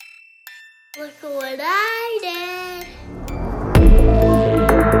Look what I did.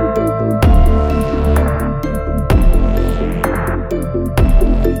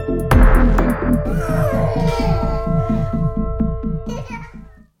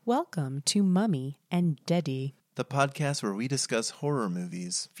 Welcome to Mummy and Daddy, the podcast where we discuss horror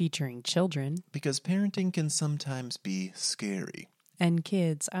movies featuring children, because parenting can sometimes be scary. and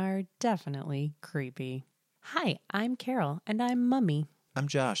kids are definitely creepy. Hi, I'm Carol, and I'm Mummy. I'm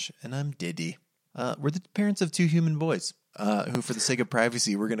Josh, and I'm Diddy. We're the parents of two human boys, who for the sake of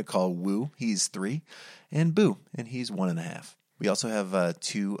privacy, we're going to call Woo, he's 3, and Boo, and he's 1.5. We also have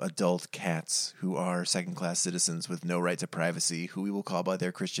 2 adult cats who are second-class citizens with no right to privacy, who we will call by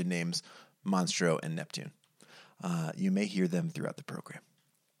their Christian names, Monstro and Neptune. You may hear them throughout the program.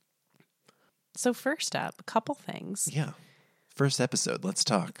 So first up, a couple things. Yeah. First episode, let's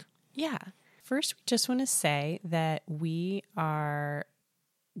talk. Yeah. First, we just want to say that we are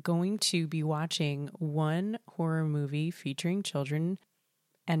going to be watching one horror movie featuring children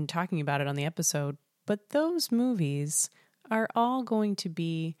and talking about it on the episode, but those movies are all going to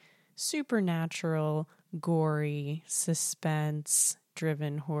be supernatural, gory,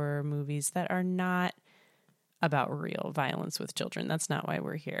 suspense-driven horror movies that are not about real violence with children. That's not why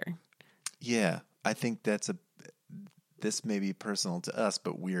we're here. Yeah, I think this may be personal to us,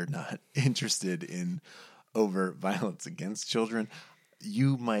 but we're not interested in overt violence against children.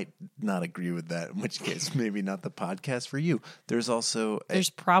 You might not agree with that, in which case maybe not the podcast for you. There's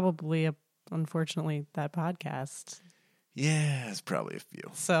probably unfortunately, that podcast. Yeah, it's probably a few.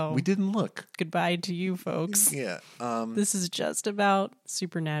 So we didn't look. Goodbye to you folks. Yeah. This is just about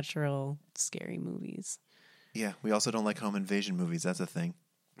supernatural, scary movies. Yeah, we also don't like home invasion movies. That's a thing.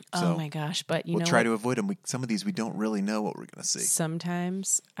 So oh my gosh, but we'll know try what? to avoid them. Some of these we don't really know what we're going to see.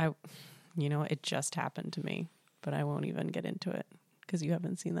 Sometimes it just happened to me, but I won't even get into it because you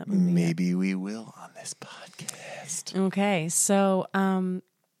haven't seen that movie Maybe yet. we will on this podcast. Okay, so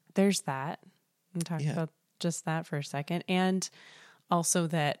there's that. I'm talking about just that for a second, and also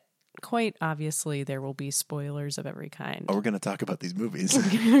that quite obviously there will be spoilers of every kind. Oh, we're going to talk about these movies.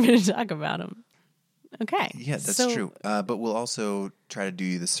 We're going to talk about them. Okay. Yeah, that's true. But we'll also try to do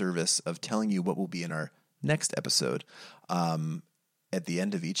you the service of telling you what will be in our next episode at the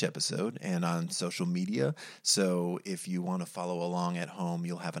end of each episode and on social media. So if you want to follow along at home,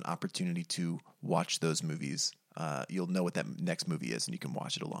 you'll have an opportunity to watch those movies. You'll know what that next movie is, and you can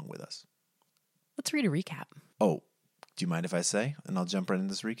watch it along with us. Let's read a recap. Oh, do you mind if I say? And I'll jump right into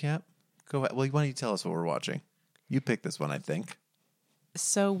this recap. Go ahead. Well, why don't you tell us what we're watching? You picked this one, I think.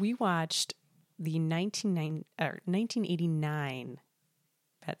 So we watched the 1989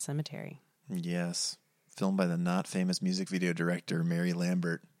 Pet Sematary. Yes. Filmed by the not famous music video director Mary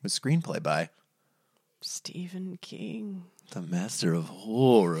Lambert, with screenplay by Stephen King. the master of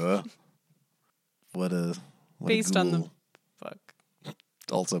horror. Based on the book.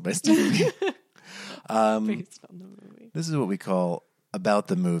 Also by Stephen King. Based on the movie. This is what we call About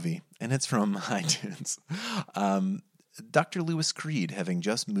the Movie, and it's from iTunes. Dr. Lewis Creed, having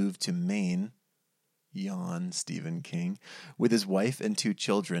just moved to Maine, yawn Stephen King, with his wife and 2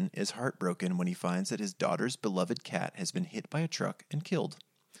 children, is heartbroken when he finds that his daughter's beloved cat has been hit by a truck and killed.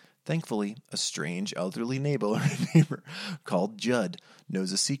 Thankfully, a strange elderly neighbor called Judd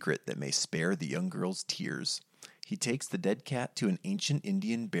knows a secret that may spare the young girl's tears. He takes the dead cat to an ancient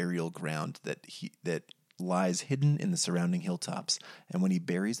Indian burial ground that lies hidden in the surrounding hilltops, and when he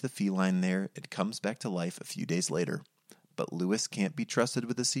buries the feline there, it comes back to life a few days later. But Lewis can't be trusted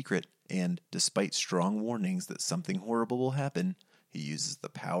with the secret, and despite strong warnings that something horrible will happen, he uses the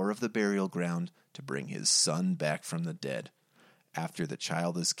power of the burial ground to bring his son back from the dead, after the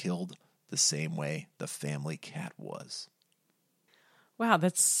child is killed the same way the family cat was. Wow,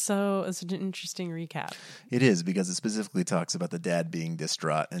 that's such an interesting recap. It is, because it specifically talks about the dad being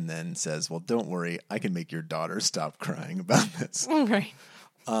distraught and then says, well, don't worry, I can make your daughter stop crying about this. Right.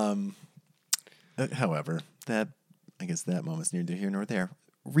 However, I guess that moment's neither here nor there.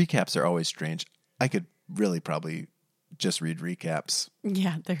 Recaps are always strange. I could really probably just read recaps.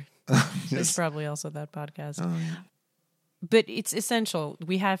 Yeah, there's probably also that podcast. Oh, yeah. But it's essential.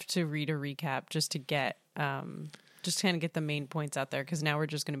 We have to read a recap just to get, just kind of get the main points out there, because now we're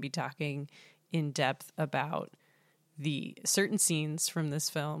just going to be talking in depth about the certain scenes from this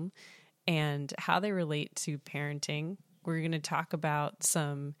film and how they relate to parenting. We're going to talk about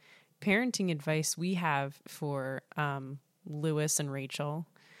some parenting advice we have for Lewis and Rachel,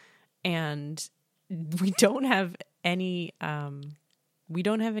 and we don't have any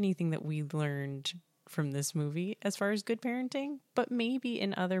anything that we learned from this movie as far as good parenting, but maybe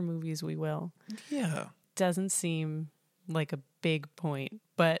in other movies we will. Yeah. Doesn't seem like a big point,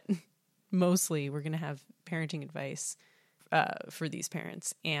 but mostly we're going to have parenting advice for these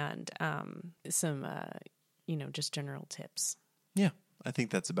parents and some, just general tips. Yeah, I think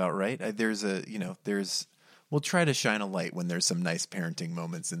that's about right. We'll try to shine a light when there's some nice parenting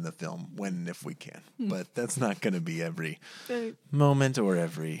moments in the film, when and if we can. But that's not going to be every moment or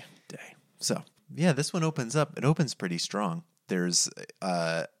every day. So, yeah, this one opens up. It opens pretty strong. There's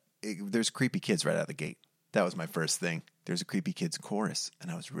creepy kids right out of the gate. That was my first thing. There's a creepy kids chorus, and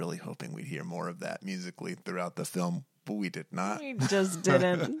I was really hoping we'd hear more of that musically throughout the film, but we did not. We just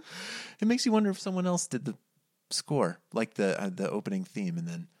didn't. It makes you wonder if someone else did the score, like the opening theme, and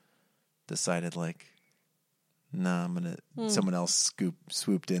then decided like, nah, someone else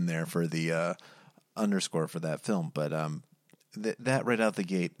swooped in there for the underscore for that film. But that right out the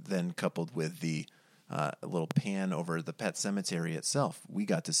gate, then coupled with the little pan over the pet cemetery itself, we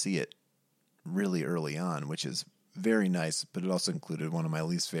got to see it really early on, which is very nice. But it also included one of my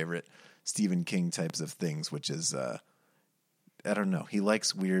least favorite Stephen King types of things, which is I don't know. He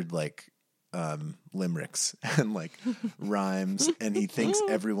likes weird limericks and like rhymes, and he thinks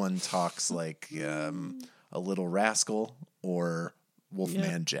everyone talks like a Little Rascal or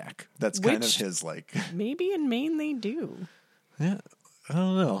Wolfman Jack. That's kind of his like. Maybe in Maine they do. Yeah, I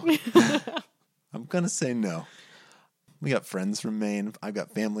don't know. I'm gonna say no. We got friends from Maine. I've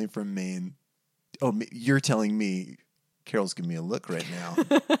got family from Maine. Oh, you're telling me, Carol's giving me a look right now,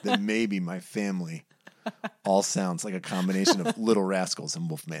 that maybe my family all sounds like a combination of Little Rascals and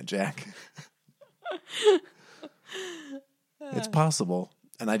Wolfman Jack. It's possible,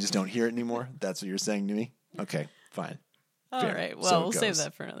 and I just don't hear it anymore. That's what you're saying to me? Okay, fine. All Fair. right. Well, So it we'll save goes.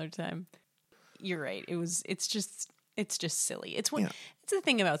 that for another time. You're right. It's just silly. It's the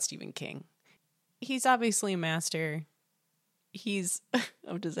thing about Stephen King. He's obviously a master. He's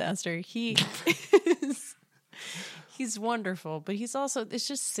of disaster. He's wonderful, but he's also, it's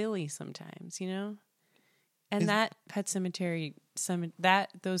just silly sometimes, you know? And that Pet Cemetery,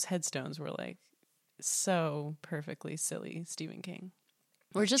 those headstones were like so perfectly silly Stephen King.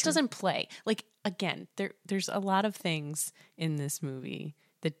 Or it just doesn't play. Like, again, there's a lot of things in this movie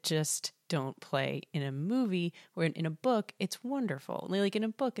that just don't play in a movie, where in a book, it's wonderful. Like, in a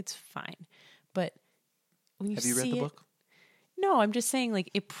book, it's fine. But when you Have you read the book? No, I'm just saying, like,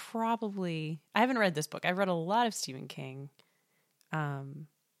 I haven't read this book. I've read a lot of Stephen King, and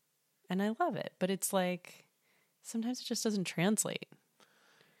I love it. But it's like, sometimes it just doesn't translate.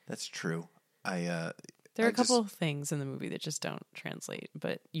 That's true. There are a couple of things in the movie that just don't translate,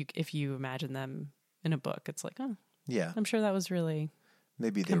 but if you imagine them in a book, it's like, oh, yeah, I'm sure that was really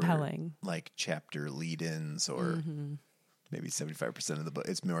maybe they compelling. were like chapter lead-ins, or maybe 75% of the book.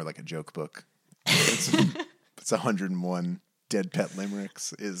 It's more like a joke book. It's 101 dead pet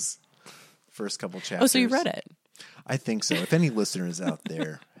limericks is first couple chapters. Oh, so you read it? I think so. If any listeners out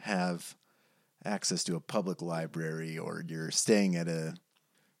there have access to a public library, or you're staying at a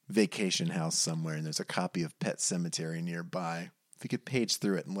vacation house somewhere and there's a copy of Pet Cemetery nearby, if you could page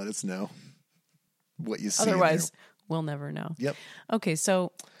through it and let us know what you see. Otherwise, we'll never know. Yep. Okay,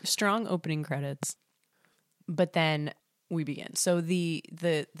 so strong opening credits, but then we begin. So the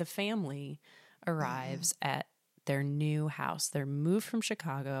family arrives at their new house. They're moved from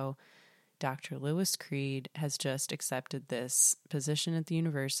Chicago. Dr. Lewis Creed has just accepted this position at the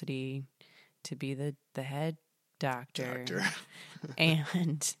university to be the head doctor.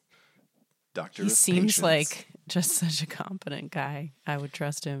 And Doctor he of seems patience. like just such a competent guy. I would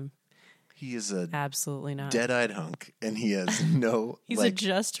trust him. He is a Absolutely not. dead-eyed hunk, and he has no. He's a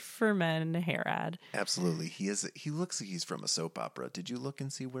Just for Men hair ad. Absolutely, he is. He looks like he's from a soap opera. Did you look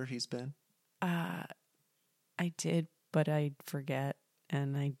and see where he's been? I did, but I forget,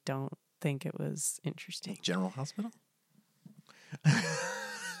 and I don't think it was interesting. General Hospital.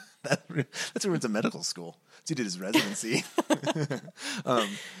 That's where he went to medical school. So he did his residency.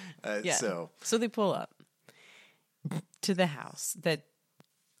 Yeah. So they pull up to the house that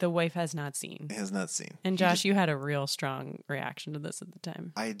the wife has not seen. has not seen. And Josh, you had a real strong reaction to this at the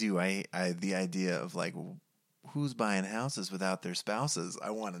time. I do. I the idea of like, who's buying houses without their spouses? I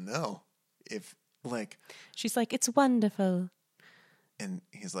want to know if like. She's like, it's wonderful. And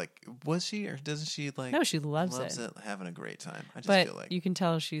he's like, was she, or doesn't she like? No, she loves it, it. having a great time. I just But feel like you can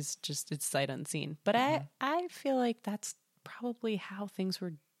tell she's just, it's sight unseen. But I feel like that's probably how things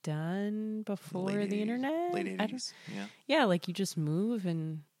were done before late the 80s, internet. late I don't- 80s. Yeah. Yeah, like you just move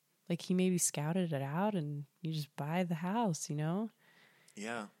and like he maybe scouted it out and you just buy the house, you know?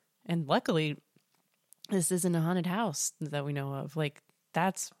 Yeah. And luckily, this isn't a haunted house that we know of. Like,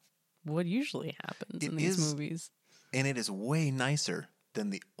 that's what usually happens in these movies. And it is way nicer than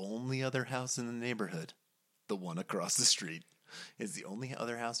the only other house in the neighborhood, the one across the street. It's the only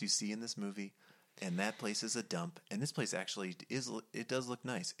other house you see in this movie, and that place is a dump. And this place actually it does look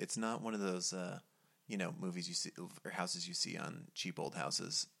nice. It's not one of those, movies you see or houses you see on cheap old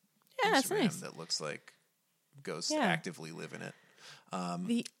houses. Yeah, that's Instagram nice. That looks like ghosts Yeah. actively live in it.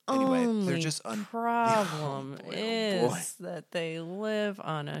 The Anyway, only they're just problem Oh, boy. is that they live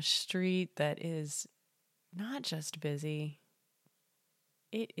on a street that is not just busy,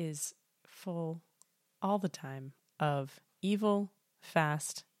 it is full all the time of evil,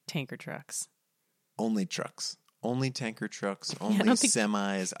 fast tanker trucks. Only trucks. Only tanker trucks. I Only don't think-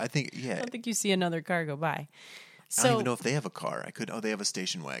 semis. I think, I don't think you see another car go by. I So don't even know if they have a car. They have a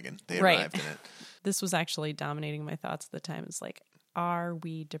station wagon. They Right. arrived in it. this was actually dominating my thoughts at the time. It's like, are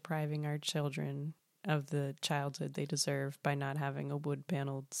we depriving our children of the childhood they deserve by not having a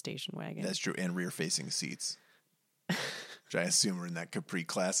wood-paneled station wagon? That's true. And rear-facing seats. Which I assume were in that Capri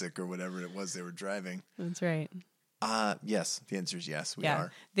Classic or whatever it was they were driving. That's right. Yes. The answer is yes, we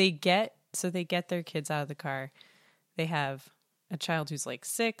are. They get their kids out of the car. They have a child who's like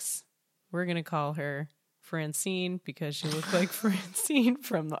 6. We're going to call her Francine because she looked like Francine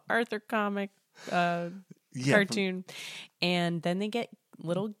from the Arthur comic cartoon. And then they get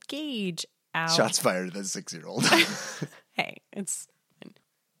little Gage out. Shots fired at that 6-year-old. Hey, it's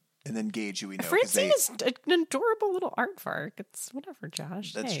And then Gage, who we know. 'cause Francine they- is an adorable little aardvark. It's whatever,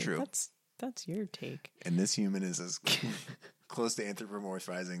 Josh. That's Hey, true. That's your take. And this human is as close to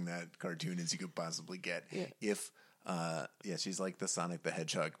anthropomorphizing that cartoon as you could possibly get. Yeah. If, she's like the Sonic the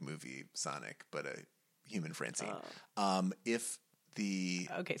Hedgehog movie Sonic, but a human Francine. If the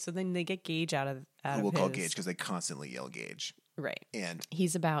Okay, so then they get Gage out of we'll call his- Gage because they constantly yell Gage, right. and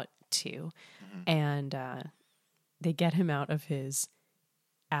He's about 2, Mm-hmm. and they get him out of his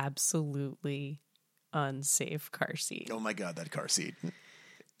absolutely unsafe car seat. oh my god, that car seat!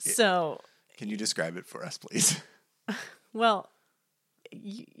 So, Can you describe it for us, please? well,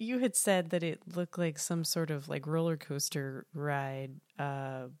 you had said that it looked like some sort of like roller coaster ride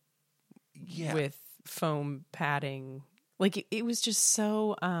Yeah, with foam padding. Like it was just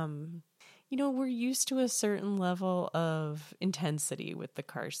so we're used to a certain level of intensity with the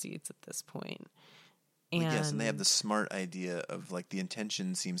car seats at this point. yes, and they have the smart idea of like the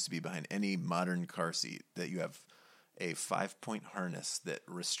intention seems to be behind any modern car seat that you have a 5-point harness that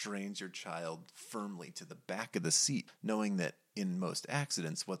restrains your child firmly to the back of the seat, knowing that in most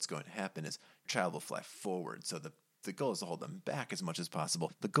accidents, what's going to happen is your child will fly forward. So the goal is to hold them back as much as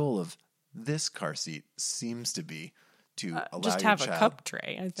possible. The goal of this car seat seems to be to allow just your have child a cup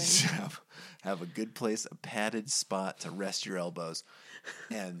tray, I think. have a good place, a padded spot to rest your elbows,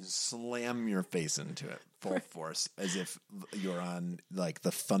 and slam your face into it full force, as if you're on like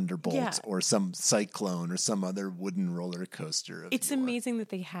the Thunderbolt Yeah. or some Cyclone or some other wooden roller coaster. It's amazing that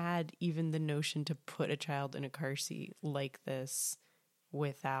they had even the notion to put a child in a car seat like this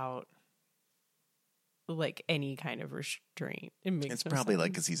without like any kind of restraint. It makes It's no probably like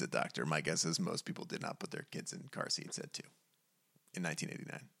sense. because he's a doctor. My guess is most people did not put their kids in car seats at 2 in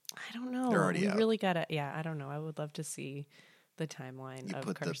 1989. I don't know. They're already we out. really gotta. Yeah, I don't know. I would love to see the timeline You of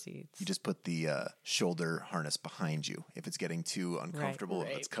put car seats. You just put the shoulder harness behind you. If it's getting too uncomfortable, if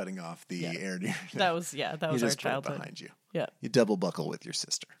right. it's cutting off the Yeah. air, that was that you was our just put it childhood. behind you. Yeah. You double buckle with your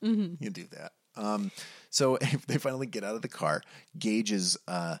sister. Mm-hmm. You do that. So if they finally get out of the car, Gage is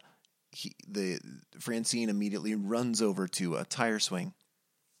Francine immediately runs over to a tire swing.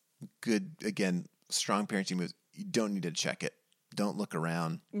 Good, again, strong parenting moves. You don't need to check it. Don't look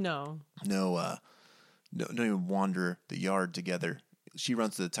around. No. No, don't even wander the yard together. She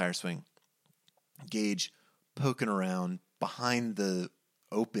runs to the tire swing. Gage poking around behind the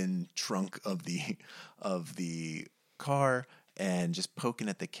open trunk of the car and just poking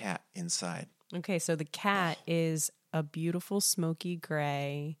at the cat inside. Okay, so the cat is a beautiful smoky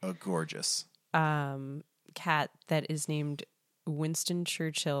gray A gorgeous. cat that is named Winston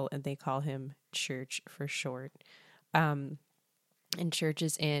Churchill, and they call him Church for short. And Church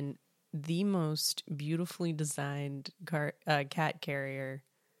is in the most beautifully designed cat carrier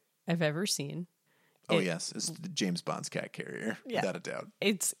I've ever seen. Oh, yes. It's the James Bond's cat carrier, Yeah. without a doubt.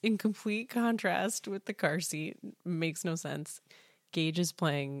 It's in complete contrast with the car seat. Makes no sense. Gage is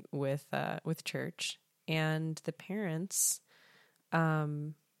playing with Church, and the parents,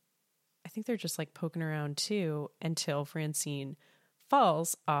 I think they're just like poking around too until Francine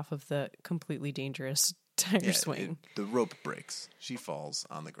falls off of the completely dangerous tire swing. The rope breaks. She falls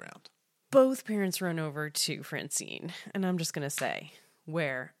on the ground. Both parents run over to Francine, and I'm just gonna say,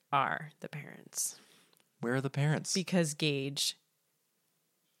 where are the parents? Where are the parents? Because Gage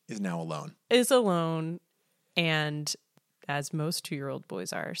Is now alone. is alone, and as most 2-year-old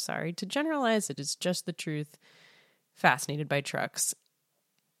boys are, sorry to generalize, it is just the truth, fascinated by trucks.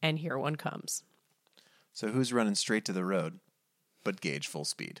 And here one comes. So who's running straight to the road, but Gage full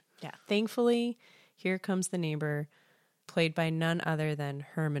speed? Yeah. Thankfully, here comes the neighbor, played by none other than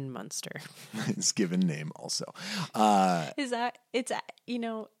Herman Munster. His given name also. It's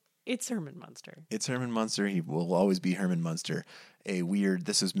Herman Munster. It's Herman Munster. He will always be Herman Munster.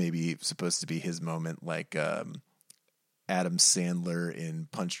 This was maybe supposed to be his moment, like Adam Sandler in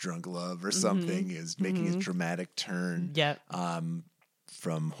Punch Drunk Love or something, is making his dramatic turn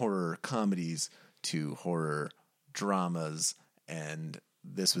from horror comedies to horror dramas, and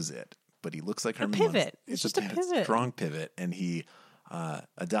this was it. But he looks like Herman pivot. Munster. It's just a pivot. Strong pivot, and he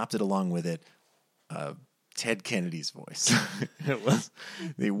adopted along with it Ted Kennedy's voice. It was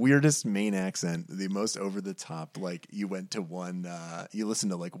the weirdest Maine accent, the most over the top. Like you went to you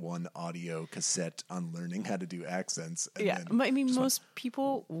listened to like one audio cassette on learning how to do accents. And Yeah. I mean, most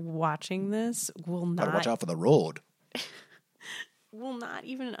people watching this will gotta watch not out for the road. will not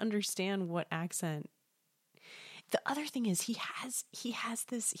even understand what accent. The other thing is he has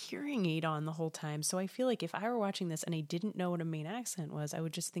this hearing aid on the whole time. So I feel like if I were watching this and I didn't know what a Maine accent was, I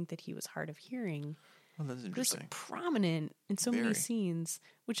would just think that he was hard of hearing. Oh, that's Just interesting. prominent in so many Very. scenes,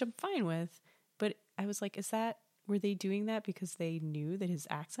 which I'm fine with. But I was like, were they doing that because they knew that his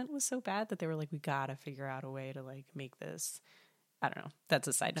accent was so bad that they were like, we gotta figure out a way to like make this, I don't know. That's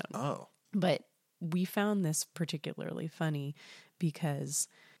a side note. Oh, But we found this particularly funny because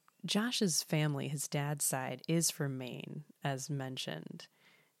Josh's family, his dad's side, is from Maine, as mentioned.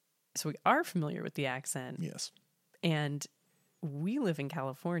 So we are familiar with the accent. yes. And we live in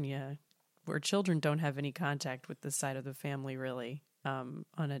California where children don't have any contact with this side of the family really on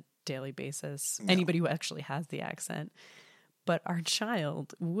a daily basis. No. Anybody who actually has the accent. But our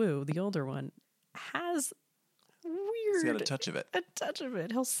child, Wu, the older one, has He's weird got a touch of it. a touch of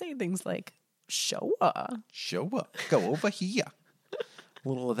it. He'll say things like "showa." Show up. Go over here. A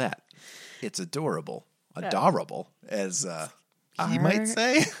little of that. It's adorable. Yeah. Adorable, as he might Our-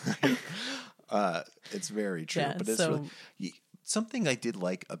 say. It's very true. Yeah, but it's so- really, something I did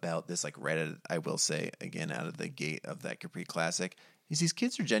like about this, like right at, I will say again, out of the gate of that Capri Classic, is these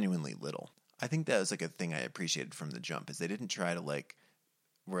kids are genuinely little. I think that was like a thing I appreciated from the jump, is they didn't try to like,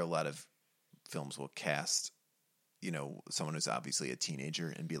 where a lot of films will cast, someone who's obviously a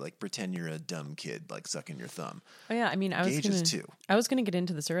teenager and be like, pretend you're a dumb kid, like sucking your thumb. Oh yeah, I mean, Gage is too. I was gonna get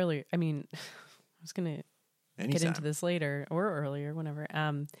into this earlier. I mean, I was gonna Anytime. get into this later or earlier, whenever.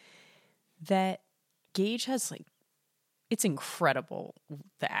 That Gage has like, it's incredible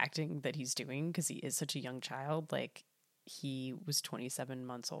the acting that he's doing because he is such a young child. Like he was 27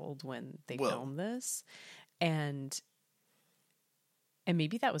 months old when they filmed this, and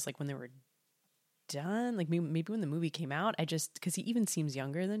maybe that was like when they were done. Like maybe when the movie came out, because he even seems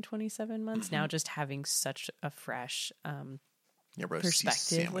younger than 27 months now, just having such a fresh Yeah, bro, perspective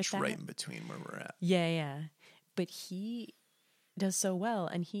sandwiched with that. right in between where we're at. Yeah. But he does so well.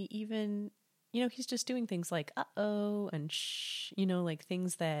 And he even, he's just doing things like, uh-oh, and shh, like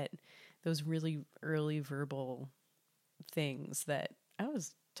things that, those really early verbal things that I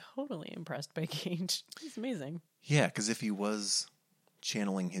was totally impressed by Gage. He's amazing. Yeah, because if he was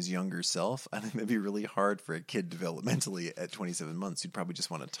channeling his younger self, I think that'd be really hard for a kid developmentally at 27 months. He'd probably just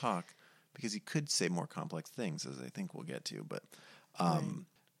want to talk because he could say more complex things, as I think we'll get to. But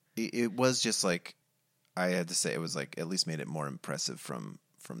it was just like, I had to say, it was like at least made it more impressive from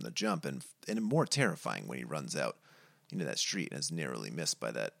the jump, and more terrifying when he runs out into that street and is narrowly missed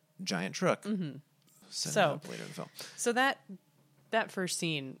by that giant truck. Mm-hmm. Set So- up later in the film. So that first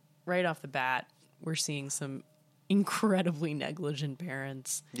scene, right off the bat, we're seeing some incredibly negligent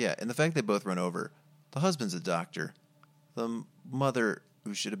parents. Yeah, and the fact they both run over. The husband's a doctor. The mother,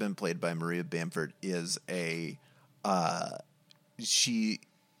 who should have been played by Maria Bamford, is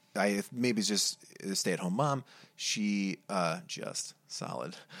maybe just a stay-at-home mom. She just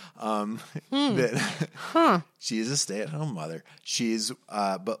solid. She is a stay-at-home mother. She's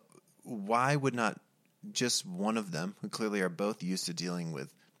but why would not just one of them, who clearly are both used to dealing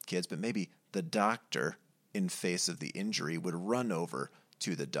with kids, but maybe the doctor, in face of the injury, would run over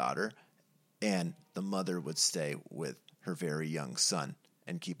to the daughter, and the mother would stay with her very young son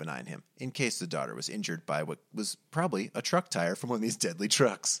and keep an eye on him in case the daughter was injured by what was probably a truck tire from one of these deadly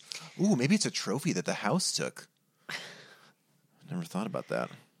trucks. Ooh, maybe it's a trophy that the house took. Never thought about that.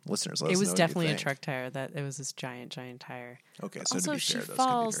 Listeners, let us It know was what you definitely a think. truck tire. That it was this giant tire. Okay, so Also, to be she fair, those could be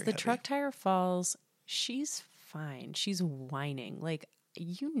falls. very The heavy. truck tire falls. She's fine. She's whining. Like,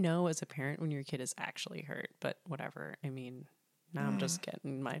 as a parent when your kid is actually hurt, but whatever. I mean, now I'm just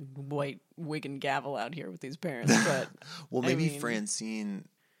getting my white wig and gavel out here with these parents. But Well, I maybe mean- Francine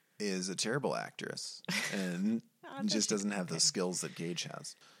is a terrible actress, and It just doesn't have the skills that Gage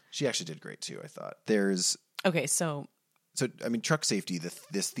has. She actually did great too, I thought. Okay, so I mean, truck safety,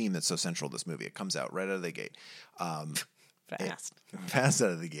 this theme that's so central to this movie, it comes out right out of the gate. Fast out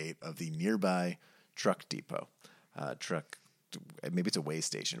of the gate of the nearby truck depot. Maybe it's a way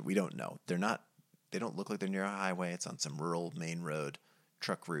station. We don't know. They don't look like they're near a highway. It's on some rural main road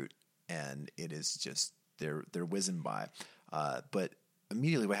truck route, and it is just they're whizzing by. But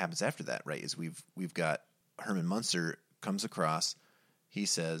immediately what happens after that, right, is we've got Herman Munster comes across. He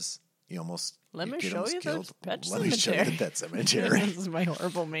says, let me show you the pet cemetery. Let me show you the pet cemetery. This is my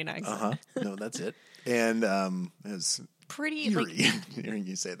horrible main accent. No, that's it. And it's pretty eerie hearing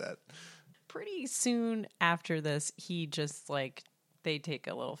you say that. Pretty soon after this, he just they take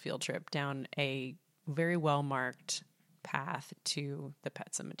a little field trip down a very well marked path to the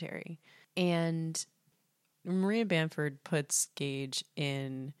pet cemetery, and Maria Bamford puts Gage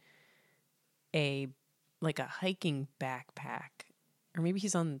in a hiking backpack, or maybe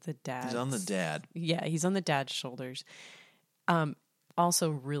he's on the dad. He's on the dad. Yeah, he's on the dad's shoulders. Also,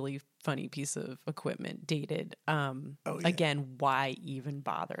 really funny piece of equipment, dated. Again, why even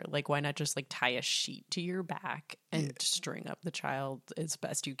bother? Why not just tie a sheet to your back and string up the child as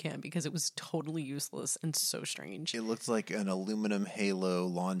best you can? Because it was totally useless and so strange. It looked like an aluminum halo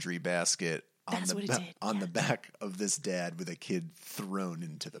laundry basket on the back of this dad with a kid thrown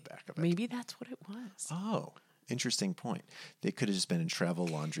into the back of it. Maybe that's what it was. Oh, interesting point. They could have just been in travel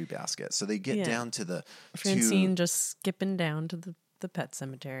laundry basket. So they get down to the Francine just skipping down to the pet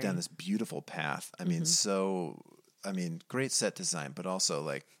cemetery, down this beautiful path. I mean, great set design, but also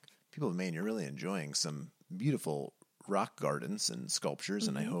people of Maine, you're really enjoying some beautiful rock gardens and sculptures,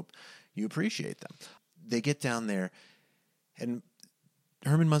 and I hope you appreciate them. They get down there, and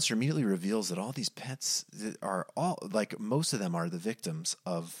Herman Munster immediately reveals that all these pets are most of them are the victims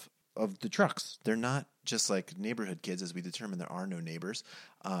of the trucks. They're not just neighborhood kids, as we determined there are no neighbors.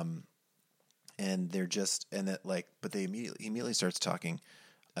 And but he immediately starts talking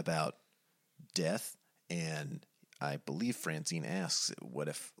about death. And I believe Francine asks, what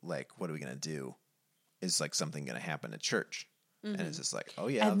are we going to do? Is something going to happen at church? And it's just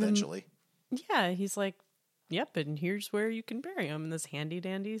eventually. He's like, yep. And here's where you can bury him, in this handy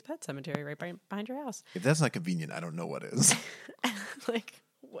dandy pet cemetery right behind your house. If that's not convenient, I don't know what is.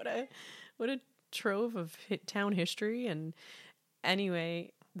 What a trove of town history. And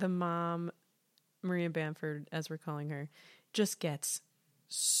anyway, the mom, Maria Bamford, as we're calling her, just gets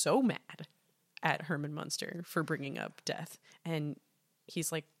so mad at Herman Munster for bringing up death. And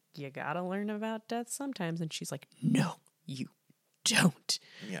he's like, you gotta learn about death sometimes. And she's like, no, you don't.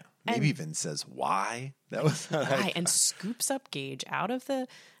 Yeah. Maybe even says why. That was why. And scoops up Gage out of the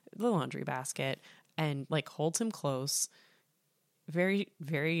laundry basket and holds him close. Very,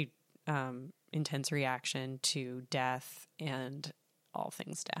 very intense reaction to death and all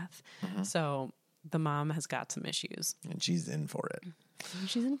things death. So the mom has got some issues. And she's in for it.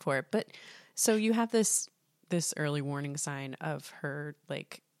 But so you have this early warning sign of her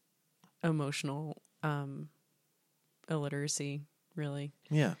emotional illiteracy, really.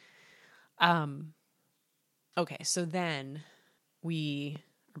 Yeah. Okay, so then we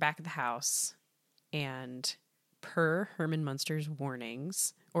are back at the house, and per Herman Munster's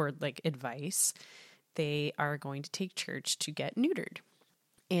warnings or advice, they are going to take Church to get neutered.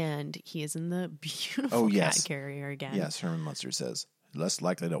 And he is in the beautiful cat carrier again. Yes, Herman Munster says, less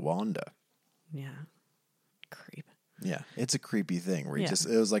likely to wander. Yeah. Creep. Yeah, it's a creepy thing where it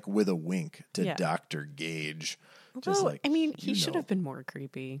was with a wink to Dr. Gage. Although, he should have been more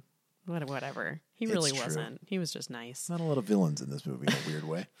creepy. Whatever. He really wasn't. He was just nice. Not a lot of villains in this movie in a weird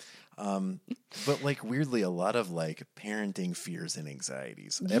way. But weirdly, a lot of parenting fears and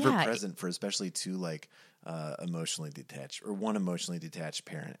anxieties ever present for especially two emotionally detached, or one emotionally detached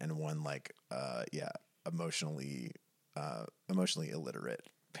parent and one emotionally illiterate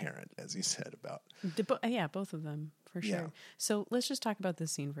parent, as you said about. Both of them for sure. Yeah. So let's just talk about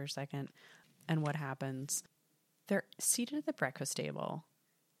this scene for a second and what happens. They're seated at the breakfast table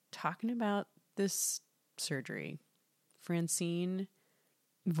talking about this surgery. Francine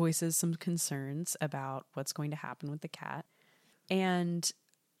voices some concerns about what's going to happen with the cat, and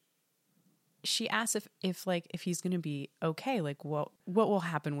she asks if he's going to be okay, what will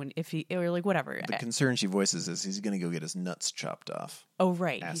happen if he, or whatever. The concern she voices is he's going to go get his nuts chopped off. Oh,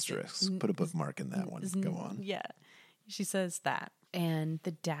 right. Asterisk. Put a bookmark in that one. Go on. Yeah. She says that. And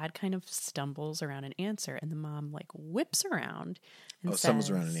the dad kind of stumbles around an answer, and the mom whips around and stumbles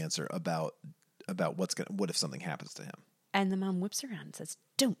around an answer about what if something happens to him. And the mom whips around and says,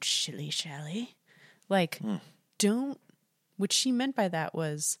 don't shilly-shally. Don't. What she meant by that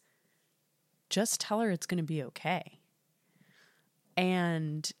was, just tell her it's going to be okay.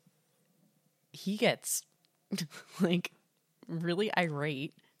 And he gets like really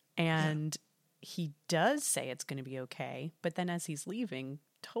irate, and he does say it's going to be okay. But then as he's leaving,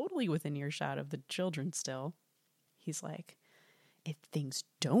 totally within earshot of the children still, he's like, if things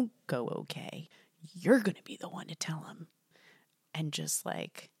don't go okay, you're going to be the one to tell him. And just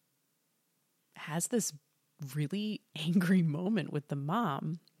like has this really angry moment with the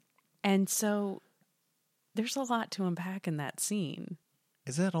mom. And so there's a lot to unpack in that scene.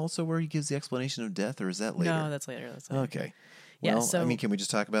 Is that also where he gives the explanation of death, or is that later? No, that's later. Okay. Yeah, Well, so- I mean, can we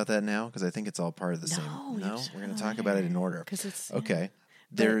just talk about that now? Because I think it's all part of the No, same. we No, just we're going to go talk about it in there, order. 'cause it's- okay.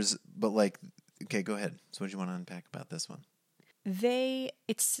 Okay, go ahead. So, what do you want to unpack about this one?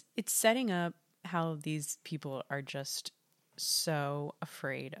 It's setting up how these people are just so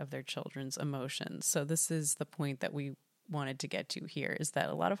afraid of their children's emotions. So this is the point that we wanted to get to here, is that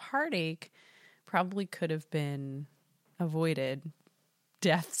a lot of heartache probably could have been avoided,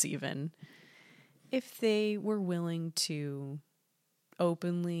 deaths even, if they were willing to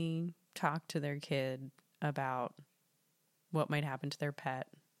openly talk to their kid about what might happen to their pet,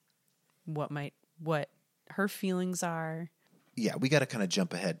 what her feelings are. Yeah, we got to kind of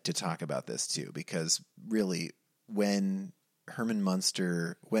jump ahead to talk about this too, because really, when Herman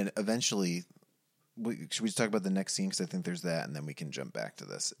Munster, when eventually, should we just talk about the next scene? Because I think there's that, and then we can jump back to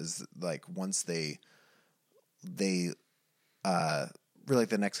this. Is like once they really, like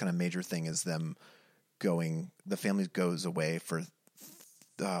the next kind of major thing is them going. The family goes away for.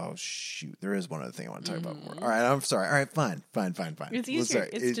 Oh shoot! There is one other thing I want to talk about more. All right, I'm sorry. All right, fine. It's easier.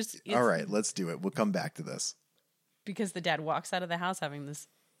 All right, let's do it. We'll come back to this. Because the dad walks out of the house having this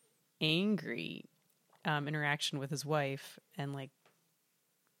angry interaction with his wife, and like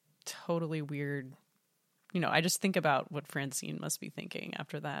totally weird. I just think about what Francine must be thinking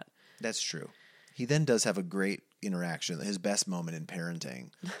after that. That's true. He then does have a great interaction. His best moment in parenting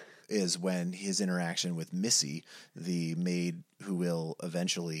is when his interaction with Missy, the maid who will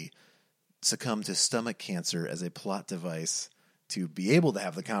eventually succumb to stomach cancer as a plot device to be able to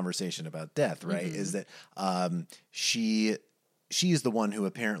have the conversation about death, right? Mm-hmm. Is that she is the one who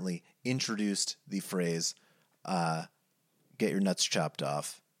apparently introduced the phrase "get your nuts chopped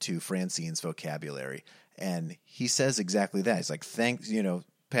off" to Francine's vocabulary, and he says exactly that. He's like, "Thanks,"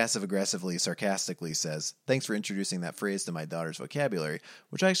 passive aggressively, sarcastically says, "Thanks for introducing that phrase to my daughter's vocabulary,"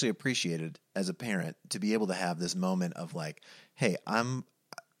 which I actually appreciated as a parent, to be able to have this moment of like, "Hey, I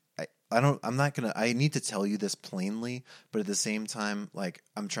need to tell you this plainly, but at the same time, like,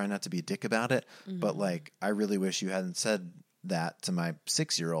 I'm trying not to be a dick about it, but like, I really wish you hadn't said that to my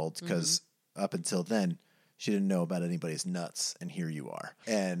 6-year-old, because up until then, she didn't know about anybody's nuts, and here you are."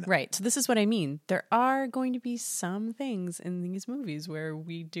 And right. So this is what I mean. There are going to be some things in these movies where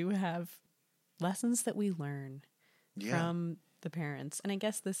we do have lessons that we learn from the parents. And I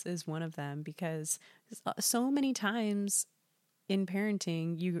guess this is one of them, because so many times in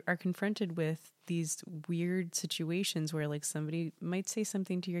parenting, you are confronted with these weird situations where like somebody might say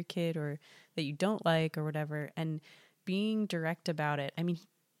something to your kid or that you don't like or whatever, and being direct about it. I mean,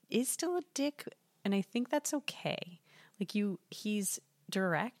 he is still a dick, and I think that's okay. Like he's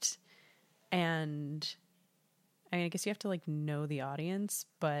direct, and I mean, I guess you have to like know the audience,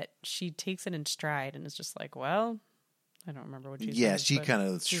 but she takes it in stride and is just like, well, I don't remember what she says. Yeah, she kind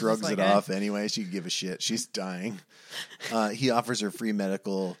of shrugs it off anyway. She could give a shit. She's dying. He offers her free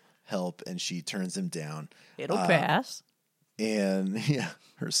medical help, and she turns him down. It'll pass. And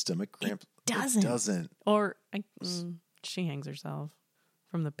her stomach cramp. It doesn't. Or she hangs herself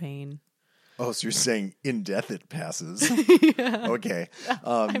from the pain. Oh, so you're saying in death it passes? Yeah. Okay.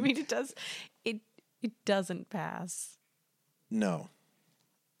 I mean, it does. It doesn't pass. No,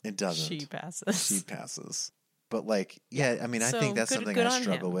 it doesn't. She passes. She passes. But like, I mean, I think that's something I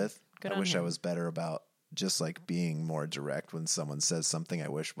struggle with. I wish I was better about just like being more direct when someone says something I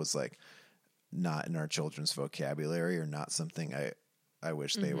wish was like not in our children's vocabulary, or not something I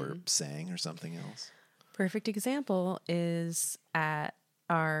wish they were saying, or something else. Perfect example is at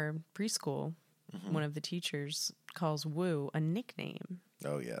our preschool. One of the teachers calls Woo a nickname.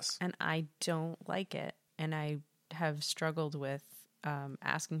 Oh, yes. And I don't like it. And I have struggled with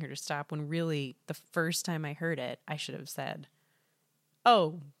asking her to stop, when really the first time I heard it, I should have said,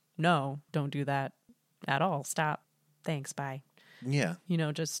 "Oh, no, don't do that at all. Stop. Thanks. Bye." Yeah.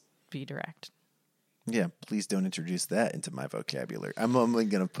 Just be direct. Yeah. Please don't introduce that into my vocabulary. I'm only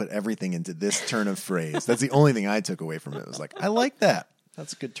going to put everything into this turn of phrase. That's the only thing I took away from it. It was like, I like that.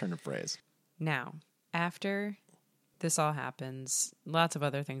 That's a good turn of phrase. Now, after this all happens, lots of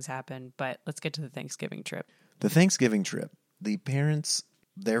other things happen, but let's get to the Thanksgiving trip. The Thanksgiving trip. The parents,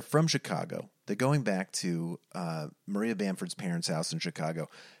 they're from Chicago. they're going back to Maria Bamford's parents' house in Chicago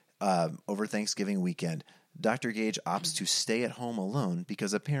over Thanksgiving weekend. Dr. Gage opts to stay at home alone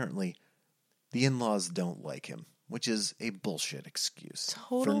because apparently the in-laws don't like him, which is a bullshit excuse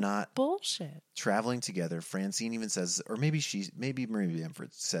for Total not bullshit. traveling together. Francine even says, or maybe Maria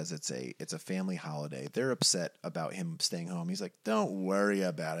Bamford says it's a family holiday. They're upset about him staying home. He's like, don't worry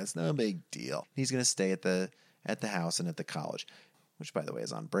about it. It's no big deal. He's going to stay at the house and at the college, which by the way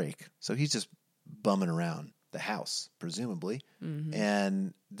is on break. So he's just bumming around the house, presumably. Mm-hmm.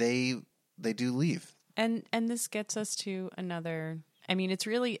 And they do leave. And this gets us to another, I mean, it's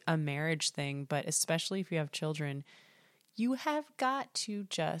really a marriage thing, but especially if you have children, you have got to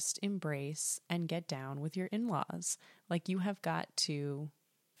just embrace and get down with your in-laws. Like, you have got to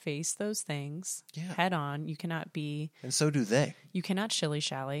face those things head on. You cannot be, And so do they. you cannot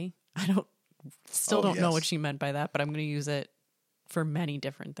shilly-shally. I don't know yes. what she meant by that, but I'm going to use it for many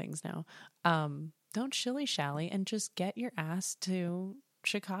different things now. Don't shilly-shally and just get your ass to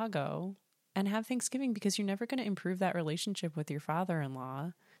Chicago and have Thanksgiving, because you're never going to improve that relationship with your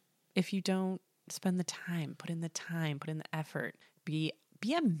father-in-law if you don't spend the time, put in the effort. Be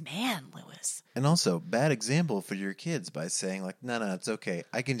a man, Lewis. And also, bad example for your kids by saying like, no, it's okay.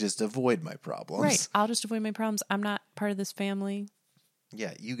 I can just avoid my problems. Right. I'll just avoid my problems. I'm not part of this family.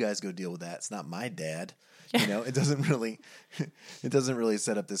 Yeah, you guys go deal with that. It's not my dad. You know, it doesn't really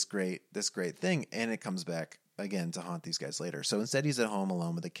set up this great thing, and it comes back again to haunt these guys later. So instead, he's at home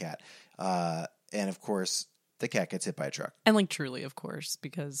alone with a cat, and of course, the cat gets hit by a truck. And like, truly, of course,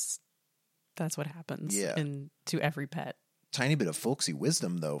 because that's what happens to every pet. Tiny bit of folksy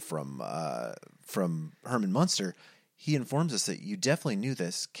wisdom though from Herman Munster. He informs us that you definitely knew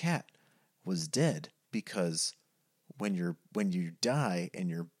this cat was dead because when you die and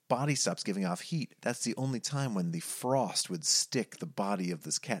your body stops giving off heat, that's the only time when the frost would stick the body of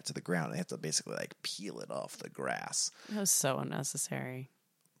this cat to the ground. They have to basically like peel it off the grass. That was so unnecessary.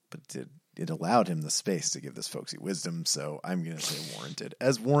 But it allowed him the space to give this folksy wisdom, so I'm going to say warranted.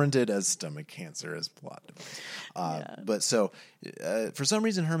 As warranted as stomach cancer as plot device. But so, for some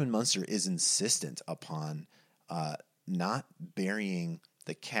reason, Herman Munster is insistent upon not burying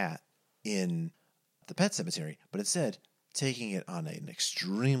the cat in the pet cemetery, but instead taking it on an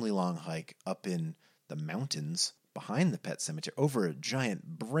extremely long hike up in the mountains behind the pet cemetery, over a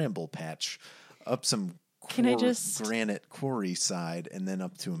giant bramble patch, up some granite quarry side, and then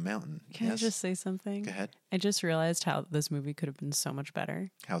up to a mountain. Can I just say something? Go ahead. I just realized how this movie could have been so much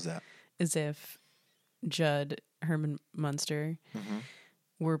better. How's that? As if Judd Herman Munster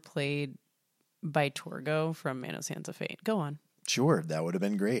were played by Torgo from Manos Hands of Fate. Go on. Sure, that would have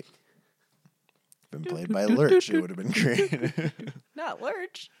been great. Been played by Lurch, it would have been great. Not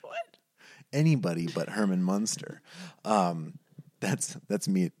Lurch. What? Anybody but Herman Munster. That's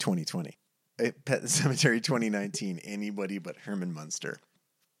me at 2020. Pet Cemetery 2019. Anybody but Herman Munster.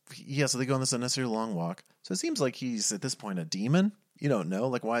 Yeah, so they go on this unnecessary long walk. So it seems like he's at this point a demon. You don't know,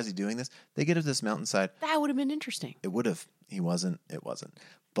 like, why is he doing this? They get to this mountainside. That would have been interesting. It would have. He wasn't. It wasn't.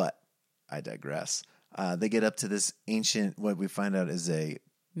 But I digress. They get up to this ancient, what we find out is a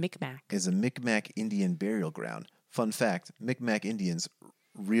Micmac Indian burial ground. Fun fact, Micmac Indians,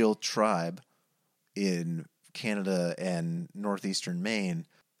 real tribe in Canada and northeastern Maine.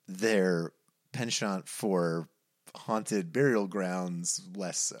 Their penchant for haunted burial grounds,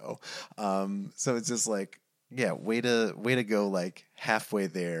 less so. So it's just like, yeah, way to go like halfway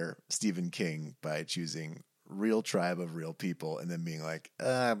there, Stephen King, by choosing real tribe of real people and then being like,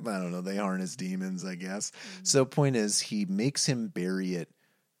 I don't know, they aren't as demons, I guess. So point is, he makes him bury it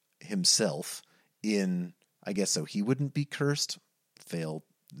himself in, I guess so he wouldn't be cursed. Fail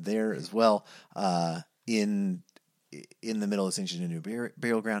there as well. In the middle of this ancient Innu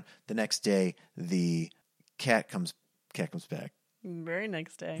burial ground. The next day, the cat comes back. Very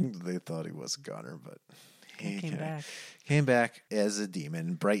next day. They thought he was a goner, but he came back as a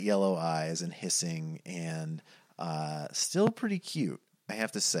demon, bright yellow eyes and hissing, and still pretty cute, I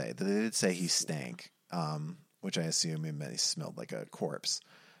have to say. They did say he stank, which I assume he meant he smelled like a corpse.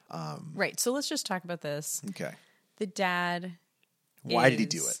 Right, so let's just talk about this. Okay. The dad... Why did he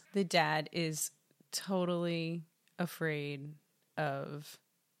do it? The dad is totally afraid of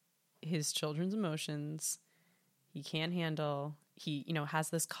his children's emotions. He can't handle... He, has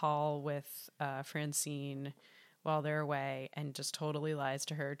this call with Francine while they're away and just totally lies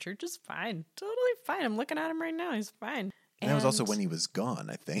to her. Church is fine. Totally fine. I'm looking at him right now. He's fine. And that was also when he was gone,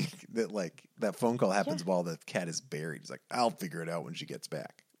 I think. That like that phone call happens while the cat is buried. He's like, I'll figure it out when she gets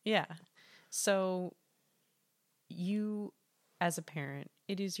back. Yeah. So you, as a parent,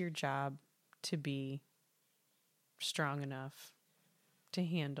 it is your job to be strong enough to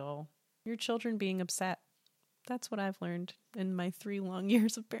handle your children being upset. That's what I've learned in my 3 long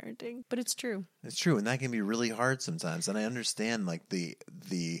years of parenting. But it's true. It's true, and that can be really hard sometimes. And I understand like the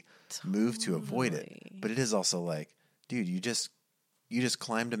move to avoid it, Totally. but it is also like, dude, you just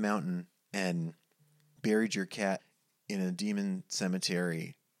climbed a mountain and buried your cat in a demon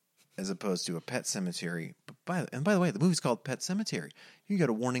cemetery as opposed to a pet cemetery. By the way, the movie's called Pet Cemetery. You got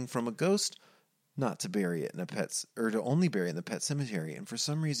a warning from a ghost not to bury it in or to only bury it in the pet cemetery, and for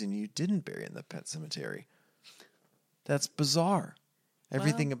some reason you didn't bury it in the pet cemetery. That's bizarre.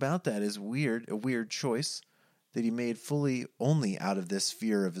 Everything about that is weird, a weird choice that he made fully only out of this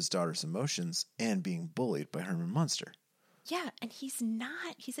fear of his daughter's emotions and being bullied by Herman Munster. Yeah, and he's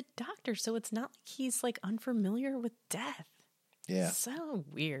a doctor, so it's not like he's like unfamiliar with death. Yeah. So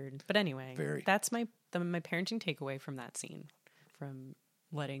weird. But anyway, Very. that's my parenting takeaway from that scene, from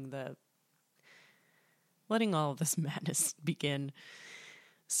letting all of this madness begin.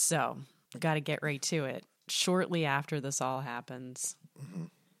 So, got to get right to it. Shortly after this all happens,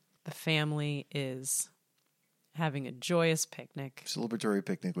 the family is having a joyous picnic, Celebratory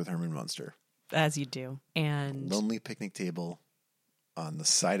picnic with Herman Munster. as you do. And Lonely picnic table on the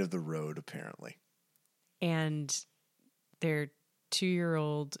side of the road, apparently. And their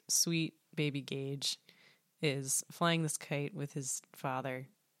 2-year-old sweet baby Gage is flying this kite with his father.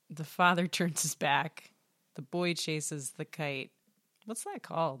 The father turns his back. The boy chases the kite. What's that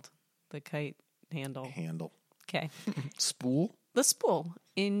called? The kite handle. Okay. Spool? The spool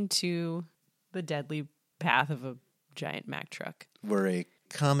into the deadly path of a giant Mack truck. Where a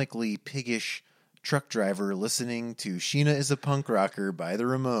comically piggish truck driver listening to Sheena is a Punk Rocker by the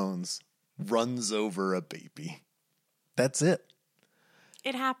Ramones runs over a baby. That's it.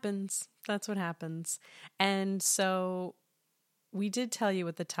 It happens. That's what happens. And so we did tell you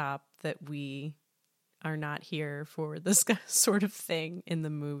at the top that we are not here for this sort of thing in the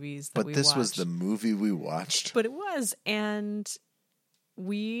movies that we watched. But this was the movie we watched. But it was. And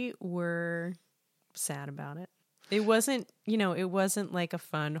we were sad about it. It wasn't, it wasn't like a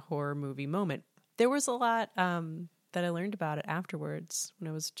fun horror movie moment. There was a lot that I learned about it afterwards when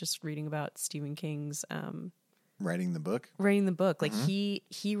I was just reading about Stephen King's Writing the book? Like he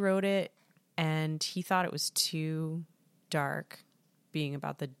wrote it and he thought it was too dark, being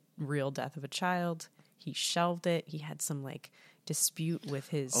about the real death of a child. He shelved it. He had some dispute with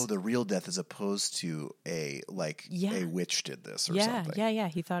his the real death as opposed to a witch did this or something. Yeah.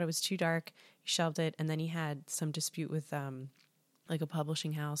 He thought it was too dark. He shelved it, and then he had some dispute with a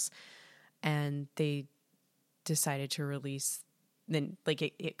publishing house, and they decided to release. Then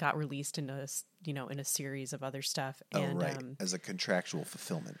it got released in a series of other stuff. And, right. As a contractual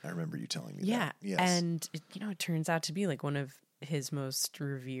fulfillment. I remember you telling me that. Yeah. Yes. And it turns out to be one of his most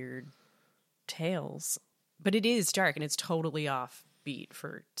revered tales. But it is dark, and it's totally offbeat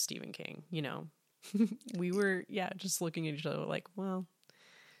for Stephen King. We were just looking at each other well,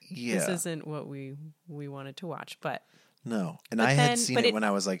 this isn't what we wanted to watch. But no. And I had seen it when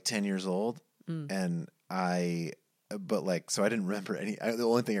I was 10 years old, and so I didn't remember any. The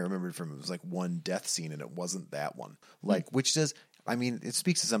only thing I remembered from it was one death scene, and it wasn't that one. Which says, it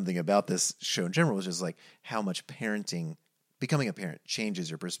speaks to something about this show in general, which is how much becoming a parent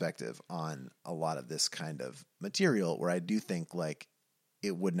changes your perspective on a lot of this kind of material. Where I do think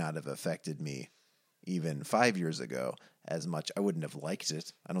it would not have affected me even 5 years ago as much. I wouldn't have liked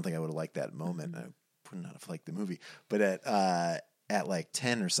it. I don't think I would have liked that moment. I would not have liked the movie. But at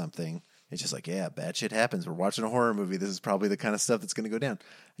 10 or something. It's just bad shit happens. We're watching a horror movie. This is probably the kind of stuff that's going to go down.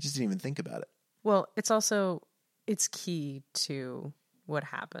 I just didn't even think about it. Well, it's key to what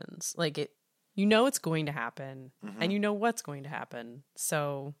happens. It's going to happen, and you know what's going to happen.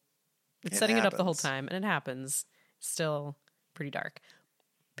 So it's setting it up the whole time, and it happens. Still pretty dark.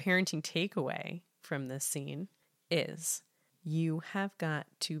 Parenting takeaway from this scene is you have got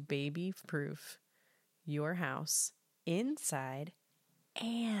to baby-proof your house inside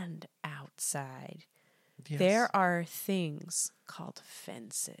and outside. Yes. There are things called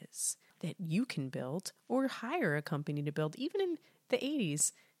fences that you can build or hire a company to build. Even in the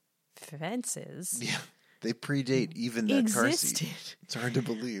 80s, fences they predate even that car existed. seat. It's hard to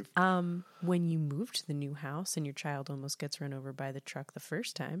believe. When you move to the new house and your child almost gets run over by the truck the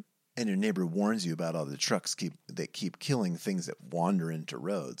first time, and your neighbor warns you about all the trucks that keep killing things that wander into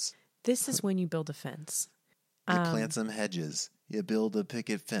roads. This is when you build a fence. You plant some hedges. You build a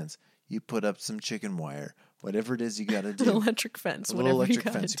picket fence. You put up some chicken wire. Whatever it is you got to do. An electric fence. A little electric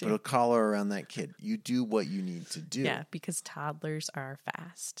fence. Do. You put a collar around that kid. You do what you need to do. Yeah, because toddlers are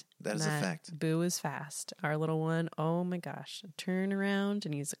fast. That is a fact. Boo is fast. Our little one, oh my gosh. Turn around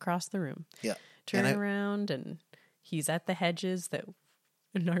and he's across the room. Yeah. Turn around and he's at the hedges that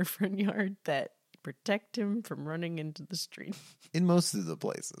in our front yard that protect him from running into the street. In most of the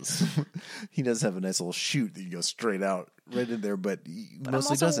places. He does have a nice little chute that you go straight out right in there, but he But mostly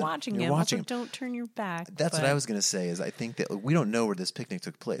I'm also doesn't. watching You're him. watching Also, don't turn your back. That's what I was going to say. Is I think that we don't know where this picnic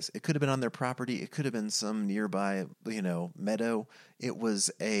took place. It could have been on their property. It could have been some nearby, meadow. It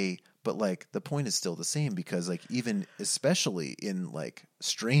was but like the point is still the same, because like even especially in like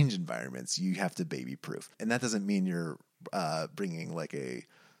strange environments, you have to baby proof, and that doesn't mean you're bringing like a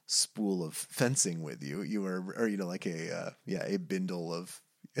spool of fencing with you. You are, or like a bindle of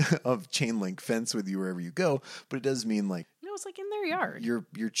of chain link fence with you wherever you go. But it does mean like No, it's like in their yard.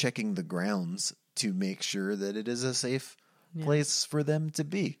 you're checking the grounds to make sure that it is a safe place for them to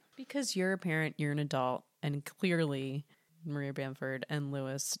be. Because you're a parent, you're an adult, and clearly Maria Bamford and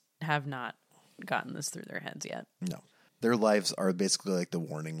Lewis have not gotten this through their heads yet. No. Their lives are basically like the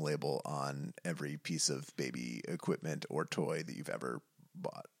warning label on every piece of baby equipment or toy that you've ever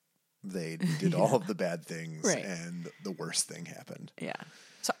bought. They did all of the bad things, Right. and the worst thing happened. Yeah.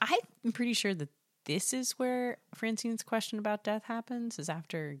 So I'm pretty sure that this is where Francine's question about death happens, is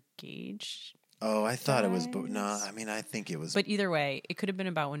after Gage. Oh, I thought it was, but no, I mean, I think it was. But either way, it could have been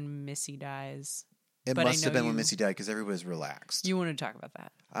about when Missy dies. It but must I have know been when you- Missy died, because everybody's relaxed. You want to talk about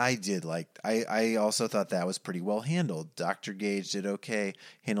that? I did I also thought that was pretty well handled. Dr. Gage did okay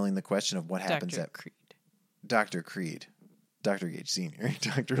handling the question of what happens Dr. at Creed. Dr. Creed. Dr. Gage Sr.,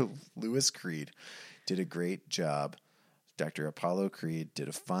 Dr. Lewis Creed did a great job. Dr. Apollo Creed did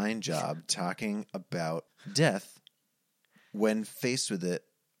a fine job talking about death when faced with it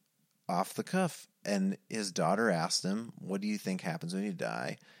off the cuff. And his daughter asked him, "What do you think happens when you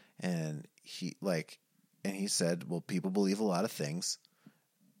die?" And he said, "Well, people believe a lot of things.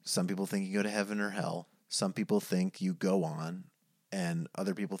 Some people think you go to heaven or hell. Some people think you go on, and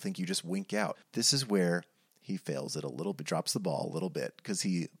other people think you just wink out." This is where he fails it a little bit, drops the ball a little bit, because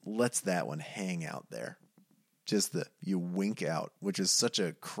he lets that one hang out there. Just you wink out, which is such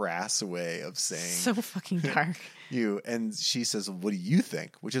a crass way of saying So fucking dark. you. And she says, "What do you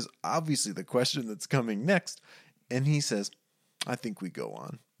think?" Which is obviously the question that's coming next. And he says, "I think we go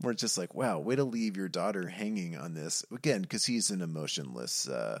on." We're just like, wow, way to leave your daughter hanging on this. Again, because he's an emotionless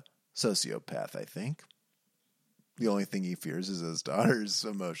sociopath, I think. The only thing he fears is his daughter's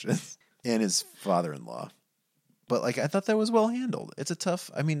emotions and his father-in-law. But like, I thought that was well handled. It's a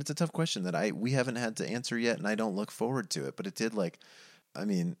tough question that we haven't had to answer yet, and I don't look forward to it. But it did I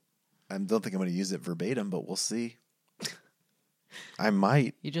don't think I'm going to use it verbatim, but we'll see. I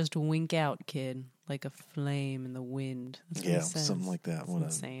might. You just wink out, kid, like a flame in the wind. That's what he says. Something like that. It's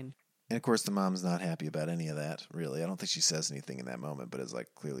insane. And of course, the mom's not happy about any of that, really. I don't think she says anything in that moment, but is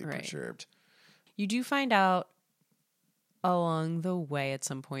like clearly Right. perturbed. You do find out along the way at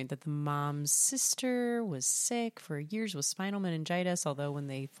some point that the mom's sister was sick for years with spinal meningitis, although when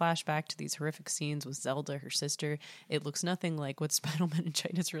they flash back to these horrific scenes with Zelda, her sister, it looks nothing like what spinal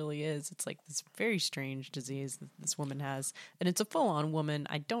meningitis really is. It's like this very strange disease that this woman has, and it's a full-on woman.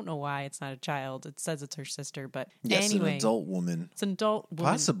 I don't know why it's not a child. It says it's her sister, but Yes, anyway, an adult woman. it's an adult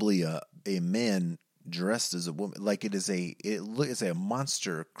woman. Possibly a man dressed as a woman. Like it's a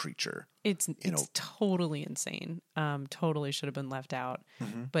monster creature. It's totally insane. Totally should have been left out.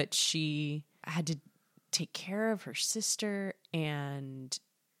 Mm-hmm. But she had to take care of her sister, and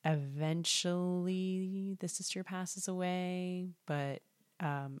eventually the sister passes away. But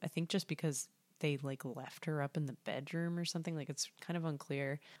I think just because they left her up in the bedroom or something, it's kind of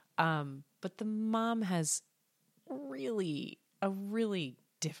unclear. But the mom has a really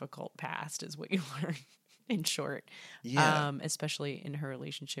difficult past, is what you learn in short. Yeah. Especially in her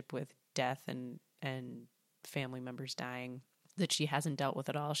relationship with death and family members dying that she hasn't dealt with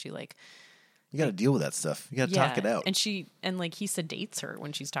at all. She You got to deal with that stuff. You got to talk it out. And he sedates her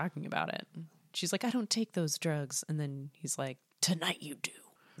when she's talking about it. She's like, "I don't take those drugs." And then he's like, "Tonight you do."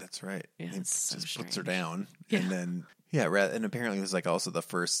 That's right. Yeah, He it's so just puts her strange. down. Yeah. And then, and apparently it was also the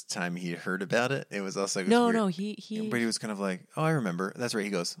first time he heard about it. It was also weird. No, he But he was kind of like, "Oh, I remember." That's right. He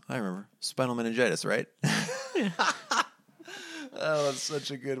goes, "I remember. Spinal meningitis, right?" Oh, that's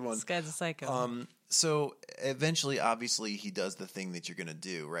such a good one. this guy's a psycho. So eventually, obviously, he does the thing that you're going to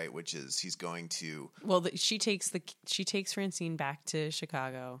do, right? Which is he's going to. Well, she takes Francine back to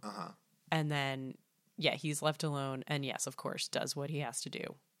Chicago, and then he's left alone, and yes, of course, does what he has to do.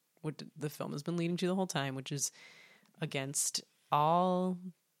 What the film has been leading to the whole time, which is against all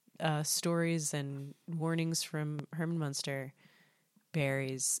stories and warnings from Herman Munster,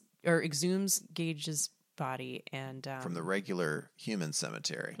 exhumes Gage's body and From the regular human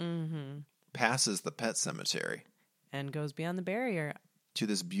cemetery, passes the pet cemetery and goes beyond the barrier. to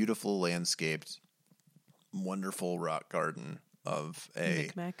this beautiful landscaped, wonderful rock garden of a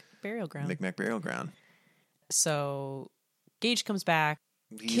Micmac burial ground. Micmac burial ground. So Gage comes back,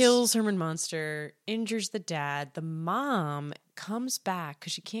 He's- kills Herman Munster, injures the dad. The mom comes back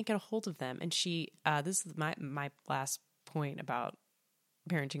because she can't get a hold of them. And she, this is my last point about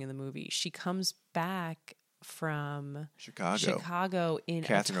parenting in the movie. She comes back from Chicago in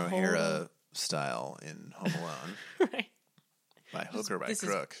Catherine a total, O'Hara style in Home Alone. right. By hook or by This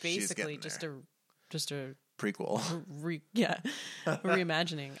crook. is She's basically getting just a prequel.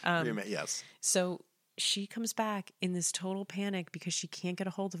 reimagining. Yes. So she comes back in this total panic because she can't get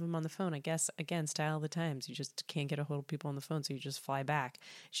a hold of him on the phone. I guess, again, style of the times. You just can't get a hold of people on the phone, so you just fly back.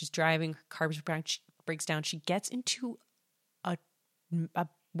 She's driving, her car breaks down. She gets into a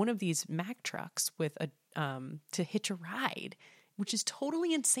one of these Mack trucks with a to hitch a ride, which is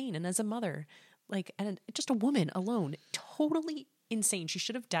totally insane. And as a mother, and just a woman alone, totally insane. She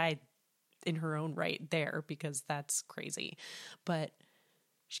should have died in her own right there because that's crazy. But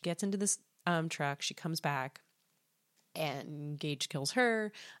she gets into this truck. She comes back, and Gage kills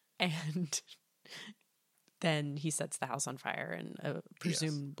her, and then he sets the house on fire, and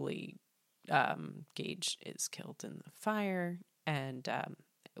presumably Gage is killed in the fire. And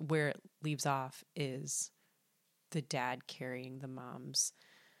where it leaves off is the dad carrying the mom's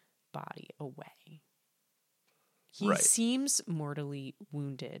body away. He seems mortally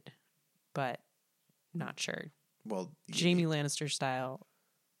wounded, but not sure. Well, Jamie Lannister style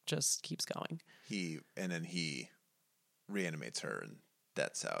just keeps going. He reanimates her, and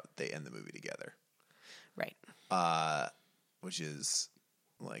that's how they end the movie together. Right. Which is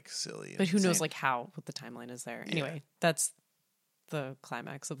silly. But who knows what the timeline is there. Yeah. Anyway, that's the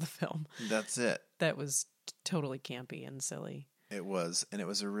climax of the film. That's it. That was totally campy and silly. It was. And it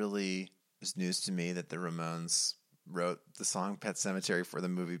was news to me that the Ramones wrote the song Pet Sematary for the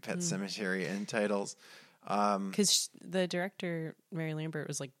movie Pet Sematary in titles. Because the director, Mary Lambert,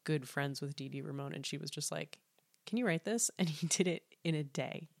 was good friends with Dee Dee Ramone, and she was just like, can you write this? And he did it in a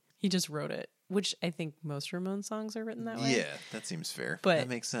day. He just wrote it, which I think most Ramone songs are written that way. Yeah, that seems fair. But that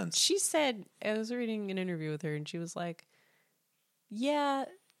makes sense. She said, I was reading an interview with her, and she was like, yeah,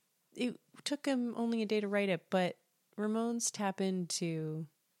 it took him only a day to write it, but Ramones tap into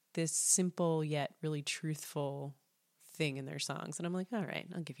this simple yet really truthful thing in their songs. And I'm like, all right,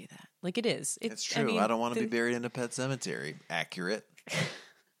 I'll give you that. It is. It's true. I don't want to be buried in a pet cemetery. Accurate.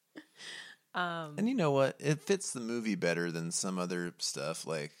 And you know what? It fits the movie better than some other stuff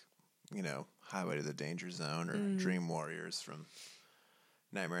Highway to the Danger Zone or Dream Warriors from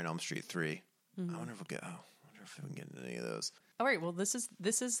Nightmare on Elm Street 3. I wonder if we can get into any of those. All right. Well, this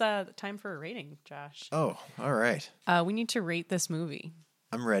is time for a rating, Josh. Oh, all right. We need to rate this movie.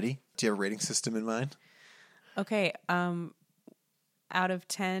 I'm ready. Do you have a rating system in mind? Okay. Out of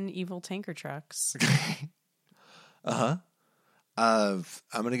 10 evil tanker trucks. I'm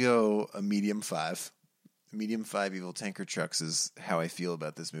going to go a medium 5. Medium 5 evil tanker trucks is how I feel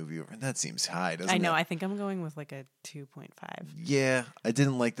about this movie. And that seems high, doesn't it? I know. I think I'm going with a 2.5. Yeah. I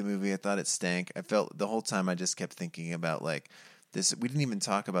didn't like the movie. I thought it stank. I felt the whole time I just kept thinking about this. We didn't even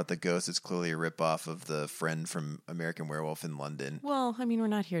talk about the ghost. It's clearly a ripoff of the friend from American Werewolf in London. Well, I mean, we're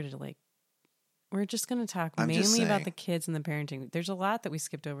not here to we're just going to talk mainly about the kids and the parenting. There's a lot that we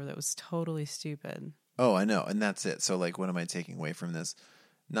skipped over that was totally stupid. Oh, I know. And that's it. So what am I taking away from this?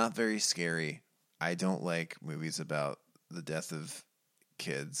 Not very scary. I don't like movies about the death of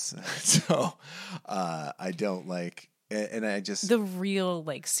kids. So I don't like, and I just... The real,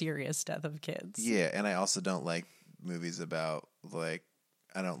 serious death of kids. Yeah, and I also don't like movies about, I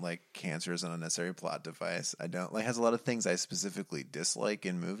don't like cancer as an unnecessary plot device. I don't, has a lot of things I specifically dislike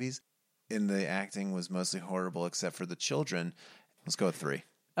in movies. And the acting was mostly horrible except for the children. Let's go with 3.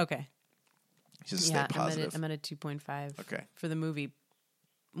 Okay. Just stay positive. I'm at a 2.5 okay. for the movie.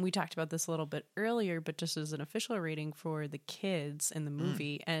 We talked about this a little bit earlier, but just as an official rating for the kids in the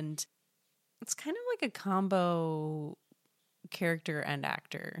movie. And it's kind of like a combo character and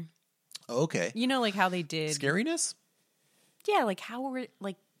actor. Okay. You know, how they did... Scariness? Yeah,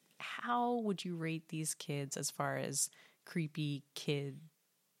 how would you rate these kids as far as creepy kids,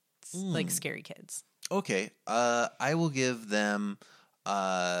 scary kids? Okay. I will give them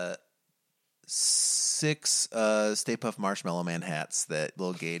 6 Stay Puft Marshmallow Man hats that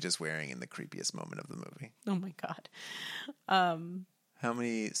Lil Gage is wearing in the creepiest moment of the movie. Oh my God. How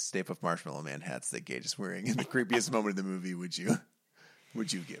many Stay Puft Marshmallow Man hats that Gage is wearing in the creepiest moment of the movie would you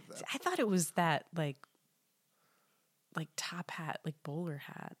give them? I thought it was that top hat, bowler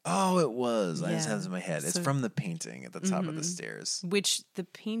hat. Oh, it was. Yeah. I just had it in my head. It's from the painting at the top of the stairs. Which the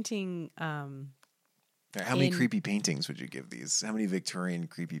painting... How many creepy paintings would you give these? How many Victorian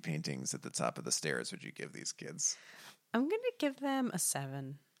creepy paintings at the top of the stairs would you give these kids? I'm going to give them a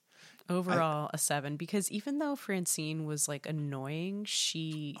 7. Overall, a 7, because even though Francine was like annoying,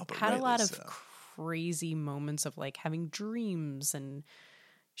 she Oh, but had a lot rightly of so. crazy moments of like having dreams, and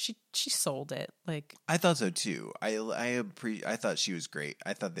she sold it. Like, I thought so too. I thought she was great.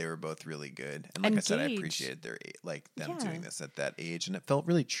 I thought they were both really good, and like I said, I Engaged. appreciated their them Yeah. doing this at that age, and it felt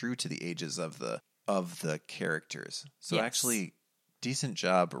really true to the ages of the characters. So Yes. actually, decent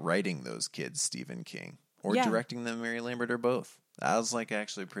job writing those kids, Stephen King, or Yeah. directing them, Mary Lambert, or both. That was like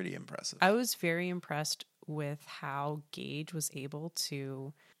actually pretty impressive. I was very impressed with how Gage was able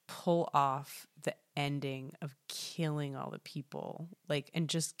to pull off the ending of killing all the people, like, and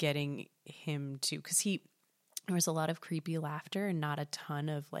just getting him to, because there was a lot of creepy laughter and not a ton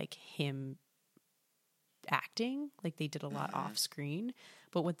of like him acting. Like, they did a lot off screen,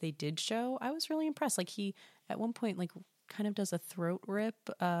 but what they did show, I was really impressed. Like, he at one point like kind of does a throat rip,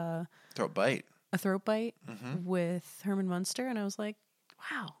 Throat bite. a throat bite with Herman Munster, and I was like,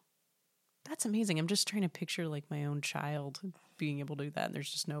 wow, that's amazing. I'm just trying to picture like my own child being able to do that, and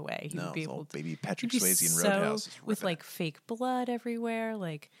there's just no way he No, would be it's all able to. baby he'd Patrick be Swayze in so- Roadhouse is with ripping like fake blood everywhere.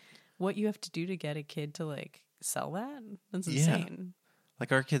 Like, what you have to do to get a kid to like sell that? That's Yeah. insane.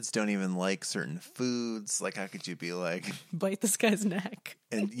 Like, our kids don't even like certain foods. Like, how could you be like, Bite this guy's neck.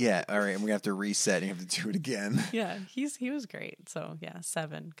 and yeah, all right, and we're gonna have to reset and you have to do it again. Yeah, he was great. So yeah,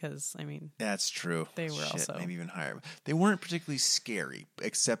 7, because I mean, That's true. They were also- maybe even higher. They weren't particularly scary,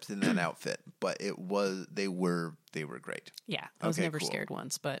 except in that outfit. But they were great. yeah, I was Okay, never cool. scared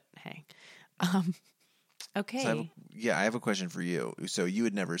once, but hey, okay. So I have a question for you. So you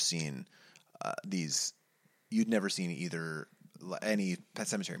had never seen these. You'd never seen either any Pet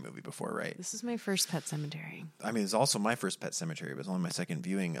Sematary movie before, right? This is my first Pet Cemetery. I mean, it's also my first Pet Cemetery, but it's only my second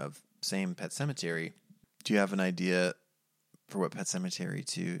viewing of same Pet Cemetery. Do you have an idea for what Pet Cemetery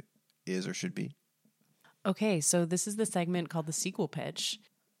 2 is or should be? Okay, so this is the segment called the sequel pitch,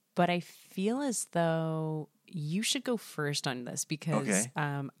 but I feel as though you should go first on this because Okay.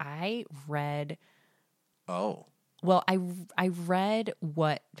 I read. Oh, Well, I read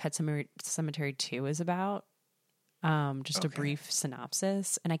what Pet Cemetery 2 is about. Just a Okay. brief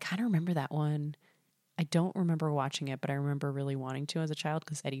synopsis, and I kind of remember that one. I don't remember watching it, but I remember really wanting to as a child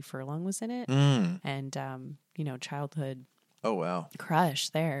because Eddie Furlong was in it, and childhood oh wow! crush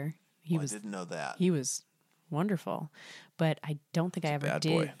there. He Well, was I didn't know that. He was wonderful, but I don't think I ever bad did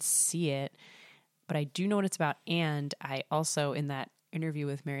boy. see it. But I do know what it's about, and I also, in that interview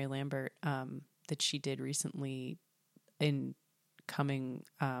with Mary Lambert that she did recently, in coming,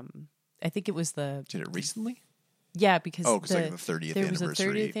 I think it was Did it recently? yeah, because Oh, 'cause like the 30th there was a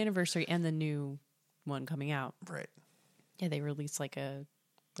anniversary. 30th anniversary and the new one coming out. Right. Yeah, they released like a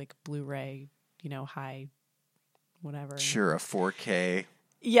Blu-ray, high, whatever. Sure, a 4K.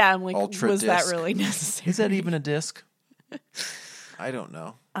 Yeah, I'm like, Ultra was that disc. really necessary? Is that even a disc? I don't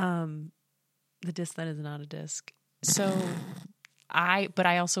know. The disc that is not a disc. So I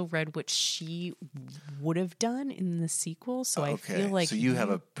also read what she would have done in the sequel. So I feel like so you have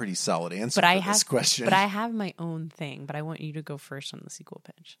a pretty solid answer but for I this have question. But I have my own thing. But I want you to go first on the sequel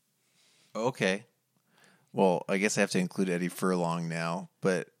pitch. Okay. Well, I guess I have to include Eddie Furlong now,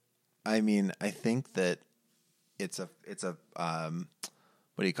 but I mean, I think that it's a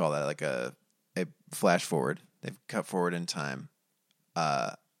what do you call that? Like a flash forward. They've cut forward in time.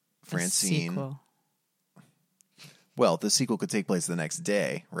 Francine. Sequel. Well, the sequel could take place the next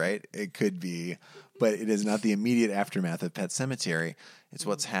day, right? It could be, but it is not the immediate aftermath of Pet Cemetery. It's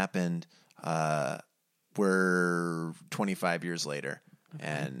what's happened. We're 25 years later,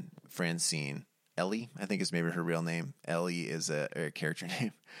 and Francine, Ellie, I think is maybe her real name. Ellie is a character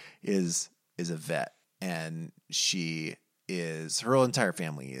name, is a vet, and her whole entire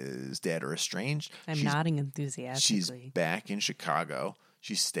family is dead or estranged. I'm nodding enthusiastically. She's back in Chicago.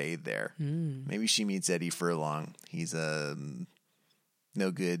 She stayed there. Maybe she meets Eddie Furlong. He's a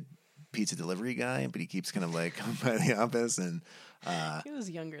no good pizza delivery guy, but he keeps kind of like coming by the office. And He was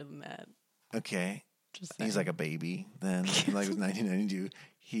younger than that. okay, Just he's saying. like a baby. Then like it was 1992.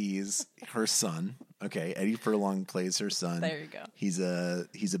 He's her son. Okay, Eddie Furlong plays her son. There you go. He's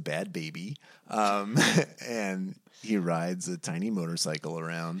a bad baby, and he rides a tiny motorcycle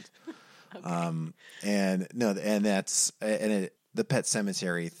around. The Pet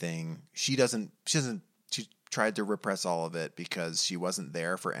Cemetery thing. She tried to repress all of it because she wasn't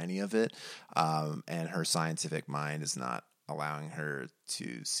there for any of it, and her scientific mind is not allowing her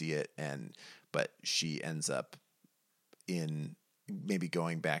to see it. But she ends up in maybe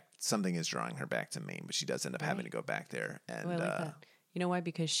going back. Something is drawing her back to Maine, but she does end up having to go back there. And I like that. You know why?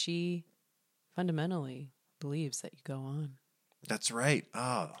 Because she fundamentally believes that you go on. that's right.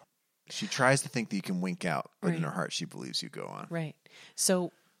 Oh, She tries to think that you can wink out, but in Right. her heart, she believes you go on. Right.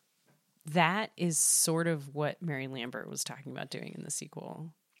 So that is sort of what Mary Lambert was talking about doing in the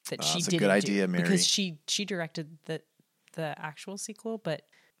sequel. That she That's a didn't good do, idea, Mary. because she directed the actual sequel, but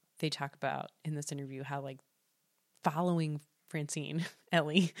they talk about in this interview how like following Francine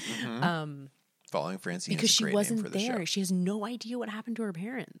Ellie, Following Francine because is a she great name wasn't for the there. show. She has no idea what happened to her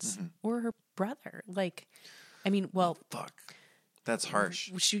parents or her brother. Like, I mean, well, Fuck. That's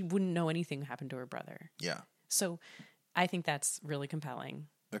harsh. she wouldn't know anything happened to her brother. Yeah. So I think that's really compelling.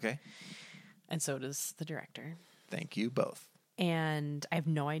 Okay. And so does the director. Thank you both. And I have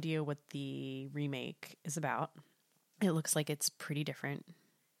no idea what the remake is about. It looks like it's pretty different.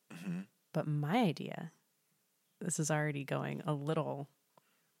 But my idea, this is already going a little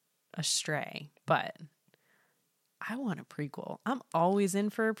astray, but I want a prequel. I'm always in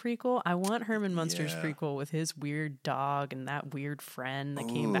for a prequel. I want Herman Munster's Yeah. prequel with his weird dog and that weird friend that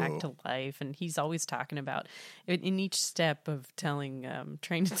came back to life. And he's always talking about in each step of telling,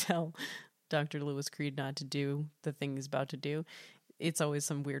 trying to tell Dr. Lewis Creed not to do the thing he's about to do. It's always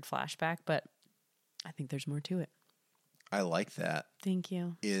some weird flashback, but I think there's more to it. I like that. Thank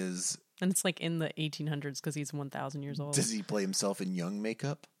you. Is And it's like in the 1800s because he's 1,000 years old. does he play himself in young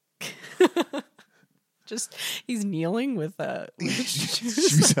makeup? Just he's kneeling with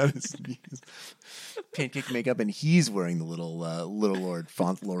Shoes on his knees. Pancake makeup, and he's wearing the little Lord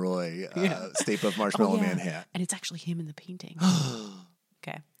Fauntleroy Stay Puft Marshmallow Man hat. and it's actually him in the painting.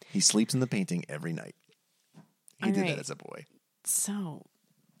 Okay, He sleeps in the painting every night. He All did right. that as a boy. so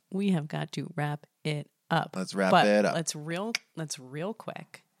we have got to wrap it up. Let's wrap But it up. Let's real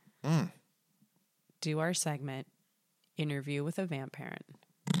quick do our segment, Interview with a Vamp Parent,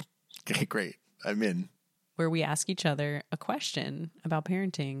 Okay, great. I'm in. where we ask each other a question about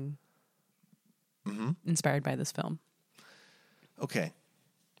parenting inspired by this film. Okay.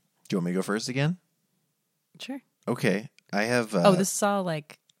 Do you want me to go first again? Sure. Okay. I have. This is all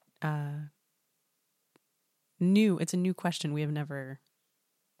like new. It's a new question. We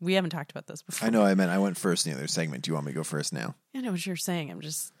haven't talked about this before. I know. I went first in the other segment. Do you want me to go first now? I know what you're saying.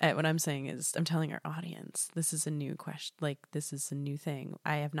 What I'm saying is I'm telling our audience, this is a new question. Like, this is a new thing.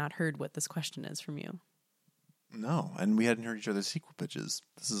 I have not heard what this question is from you. No, and we hadn't heard each other's sequel pitches.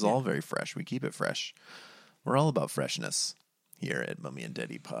 This is all very fresh. We keep it fresh. We're all about freshness here at Mummy and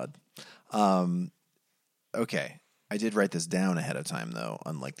Daddy Pod. Okay, I did write this down ahead of time, though,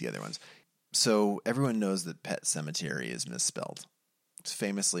 unlike the other ones. So everyone knows that Pet Cemetery is misspelled. It's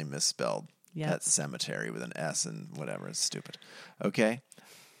famously misspelled. Yep. Pet Cemetery with an S and whatever. It's stupid. Okay?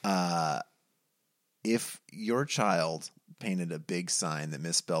 If your child painted a big sign that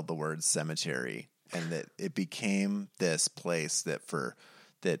misspelled the word cemetery and that it became this place that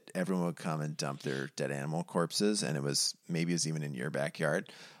everyone would come and dump their dead animal corpses, and it was even in your backyard.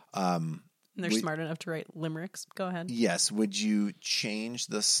 And they're smart enough to write limericks. Go ahead. Yes. Would you change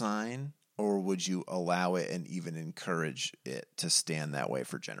the sign, or would you allow it and even encourage it to stand that way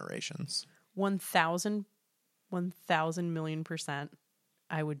for generations? 1,000 million %.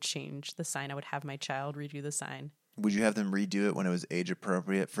 I would change the sign. I would have my child redo the sign. Would you have them redo it when it was age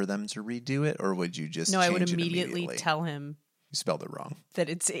appropriate for them to redo it, or would you just No, I change would it immediately tell him You spelled it wrong. that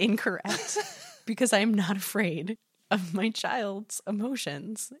it's incorrect because I am not afraid of my child's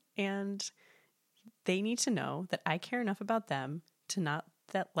emotions, and they need to know that I care enough about them to not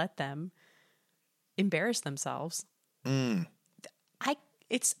let them embarrass themselves.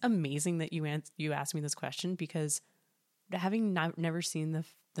 It's amazing that you asked me this question, because having never seen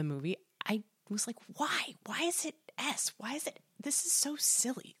the movie, I was like, why is it S? Why is it, this is so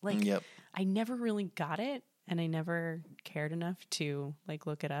silly. Like, Yep. I never really got it, and I never cared enough to like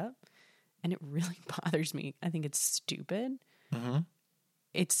look it up, and it really bothers me. I think it's stupid.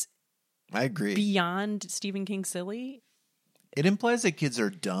 It's I agree. beyond Stephen King silly. It implies that kids are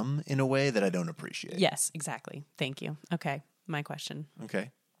dumb in a way that I don't appreciate. Yes, exactly. Thank you. Okay, my question.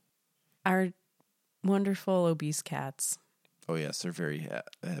 Okay. Our wonderful obese cats. Oh yes, they're very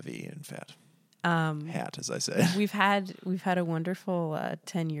heavy and fat. Hat, as I say. We've had a wonderful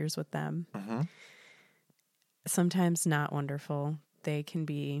 10 years with them. Sometimes not wonderful. They can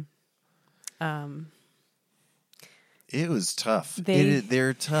be. It was tough. They-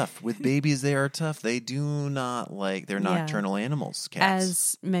 They're tough. With babies, they are tough. They do not like, they're nocturnal animals, cats.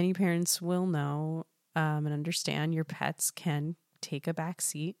 As many parents will know and understand, your pets can take a back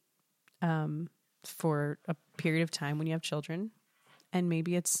seat for a period of time when you have children. And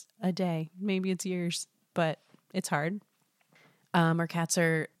maybe it's a day, maybe it's years, but it's hard. Our cats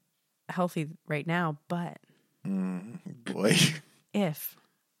are healthy right now, but Boy. if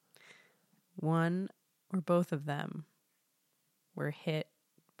one or both of them were hit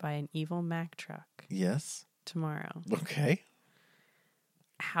by an evil Mack truck Yes. tomorrow, Okay.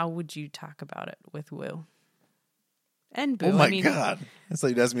 how would you talk about it with Woo? And Boo. Oh my I mean, God. It's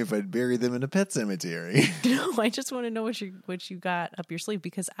like you'd ask me if I'd bury them in a pet cemetery. no, I just want to know what you got up your sleeve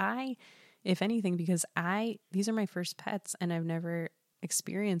because if anything, these are my first pets and I've never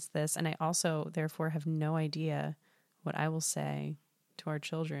experienced this. And I also therefore have no idea what I will say to our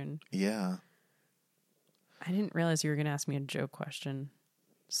children. Yeah. I didn't realize you were going to ask me a joke question.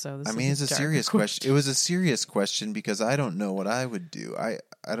 So this It's a dark serious question. It was a serious question because I don't know what I would do. I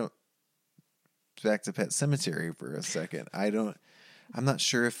don't. Back to Pet Cemetery for a second. I'm not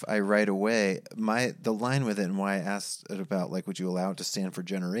sure if I right away the line with it and why I asked it about like would you allow it to stand for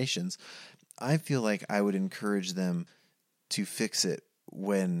generations. I feel like I would encourage them to fix it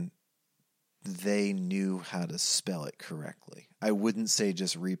when they knew how to spell it correctly. I wouldn't say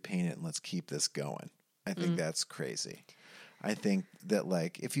just repaint it and let's keep this going. I think that's crazy. I think that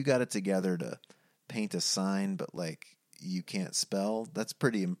like if you got it together to paint a sign but like you can't spell, that's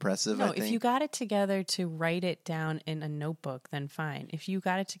pretty impressive. No, I think. if you got it together to write it down in a notebook, then fine. If you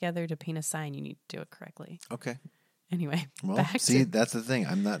got it together to paint a sign, you need to do it correctly. Okay. Anyway, Well, back see, to, that's the thing.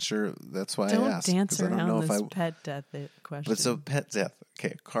 I'm not sure. That's why I don't asked. dance 'cause I don't know around if this I. pet death question. But so pet death.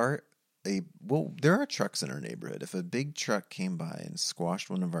 Okay, there are trucks in our neighborhood. If a big truck came by and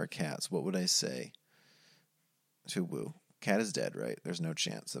squashed one of our cats, what would I say to Woo? Cat is dead, right? There's no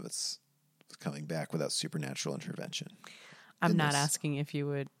chance of it's coming back without supernatural intervention. I'm in not this. asking if you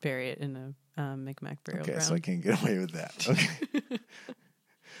would bury it in a Micmac burial Okay, ground. so I can't get away with that. Okay.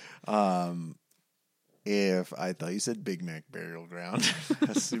 If I thought you said Big Mac burial ground, I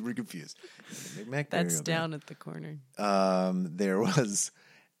was super confused. Big Mac burial That's ground. down at the corner. There was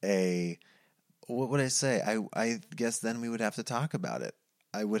what would I say? I guess then we would have to talk about it.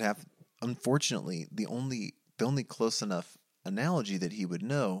 I would have, unfortunately, the only close enough analogy that he would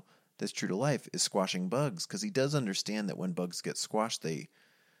know that's true to life is squashing bugs, because he does understand that when bugs get squashed, they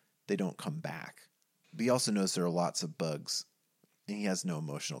don't come back. But he also knows there are lots of bugs, and he has no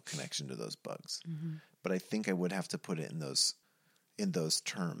emotional connection to those bugs. Mm-hmm. But I think I would have to put it in those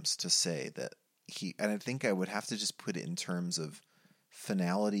terms to say that and I think I would have to just put it in terms of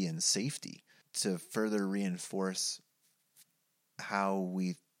finality and safety to further reinforce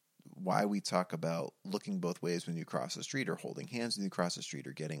why we talk about looking both ways when you cross the street, or holding hands when you cross the street,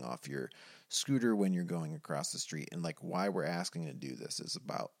 or getting off your scooter when you're going across the street. And like why we're asking to do this is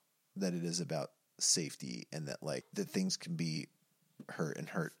about that it is about safety, and that like that things can be hurt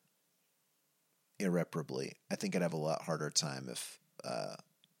irreparably. I think I'd have a lot harder time if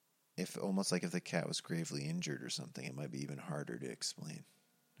almost like if the cat was gravely injured or something, it might be even harder to explain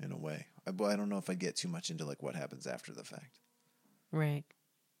in a way. I don't know if I'd get too much into like what happens after the fact. Right.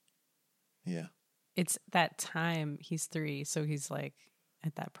 Yeah. It's that time. He's 3, so he's like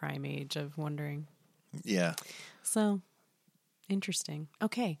at that prime age of wondering. Yeah. So interesting.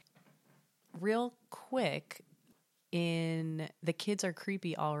 Okay. Real quick, in The Kids Are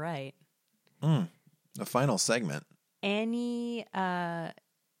Creepy, All Right. The final segment. Any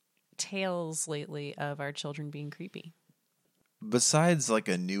tales lately of our children being creepy? Besides like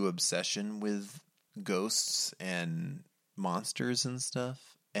a new obsession with ghosts and monsters and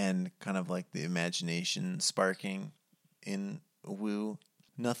stuff, and kind of like the imagination sparking in Woo,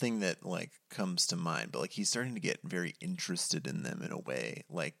 nothing that like comes to mind, but like he's starting to get very interested in them in a way,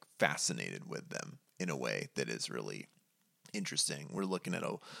 like fascinated with them in a way that is really interesting. We're looking at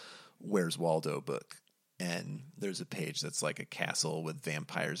a Where's Waldo book, and there's a page that's like a castle with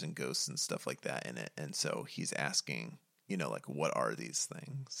vampires and ghosts and stuff like that in it. And so he's asking, like, what are these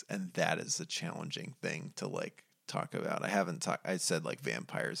things? And that is a challenging thing to like talk about. I said like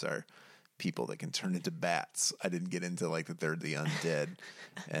vampires are people that can turn into bats. I didn't get into like that they're the undead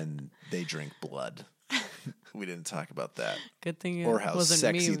and they drink blood. We didn't talk about that. Good thing it or how wasn't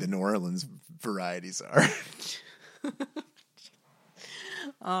sexy me. the New Orleans varieties are.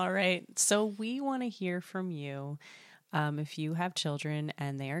 All right. So we want to hear from you. If you have children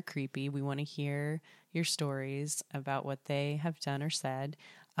and they are creepy, we want to hear your stories about what they have done or said.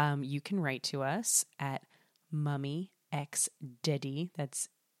 You can write to us at mummyxdeddy, that's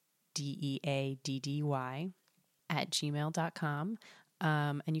DEADDY, @gmail.com.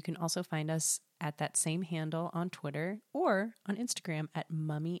 And you can also find us at that same handle on Twitter or on Instagram at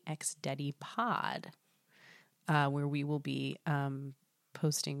mummyxdeddypod, where we will be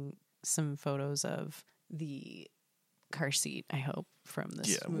posting some photos of the car seat, I hope, from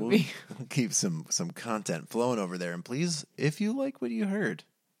this movie. We'll keep some content flowing over there. And please, if you like what you heard,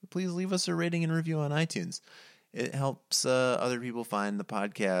 please leave us a rating and review on iTunes. It helps other people find the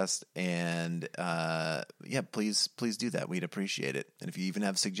podcast, and please do that. We'd appreciate it. And if you even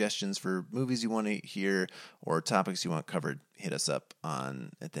have suggestions for movies you want to hear or topics you want covered, hit us up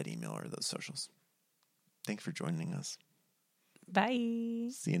at that email or those socials. Thank you for joining us. Bye.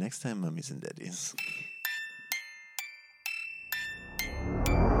 See you next time, mummies and daddies.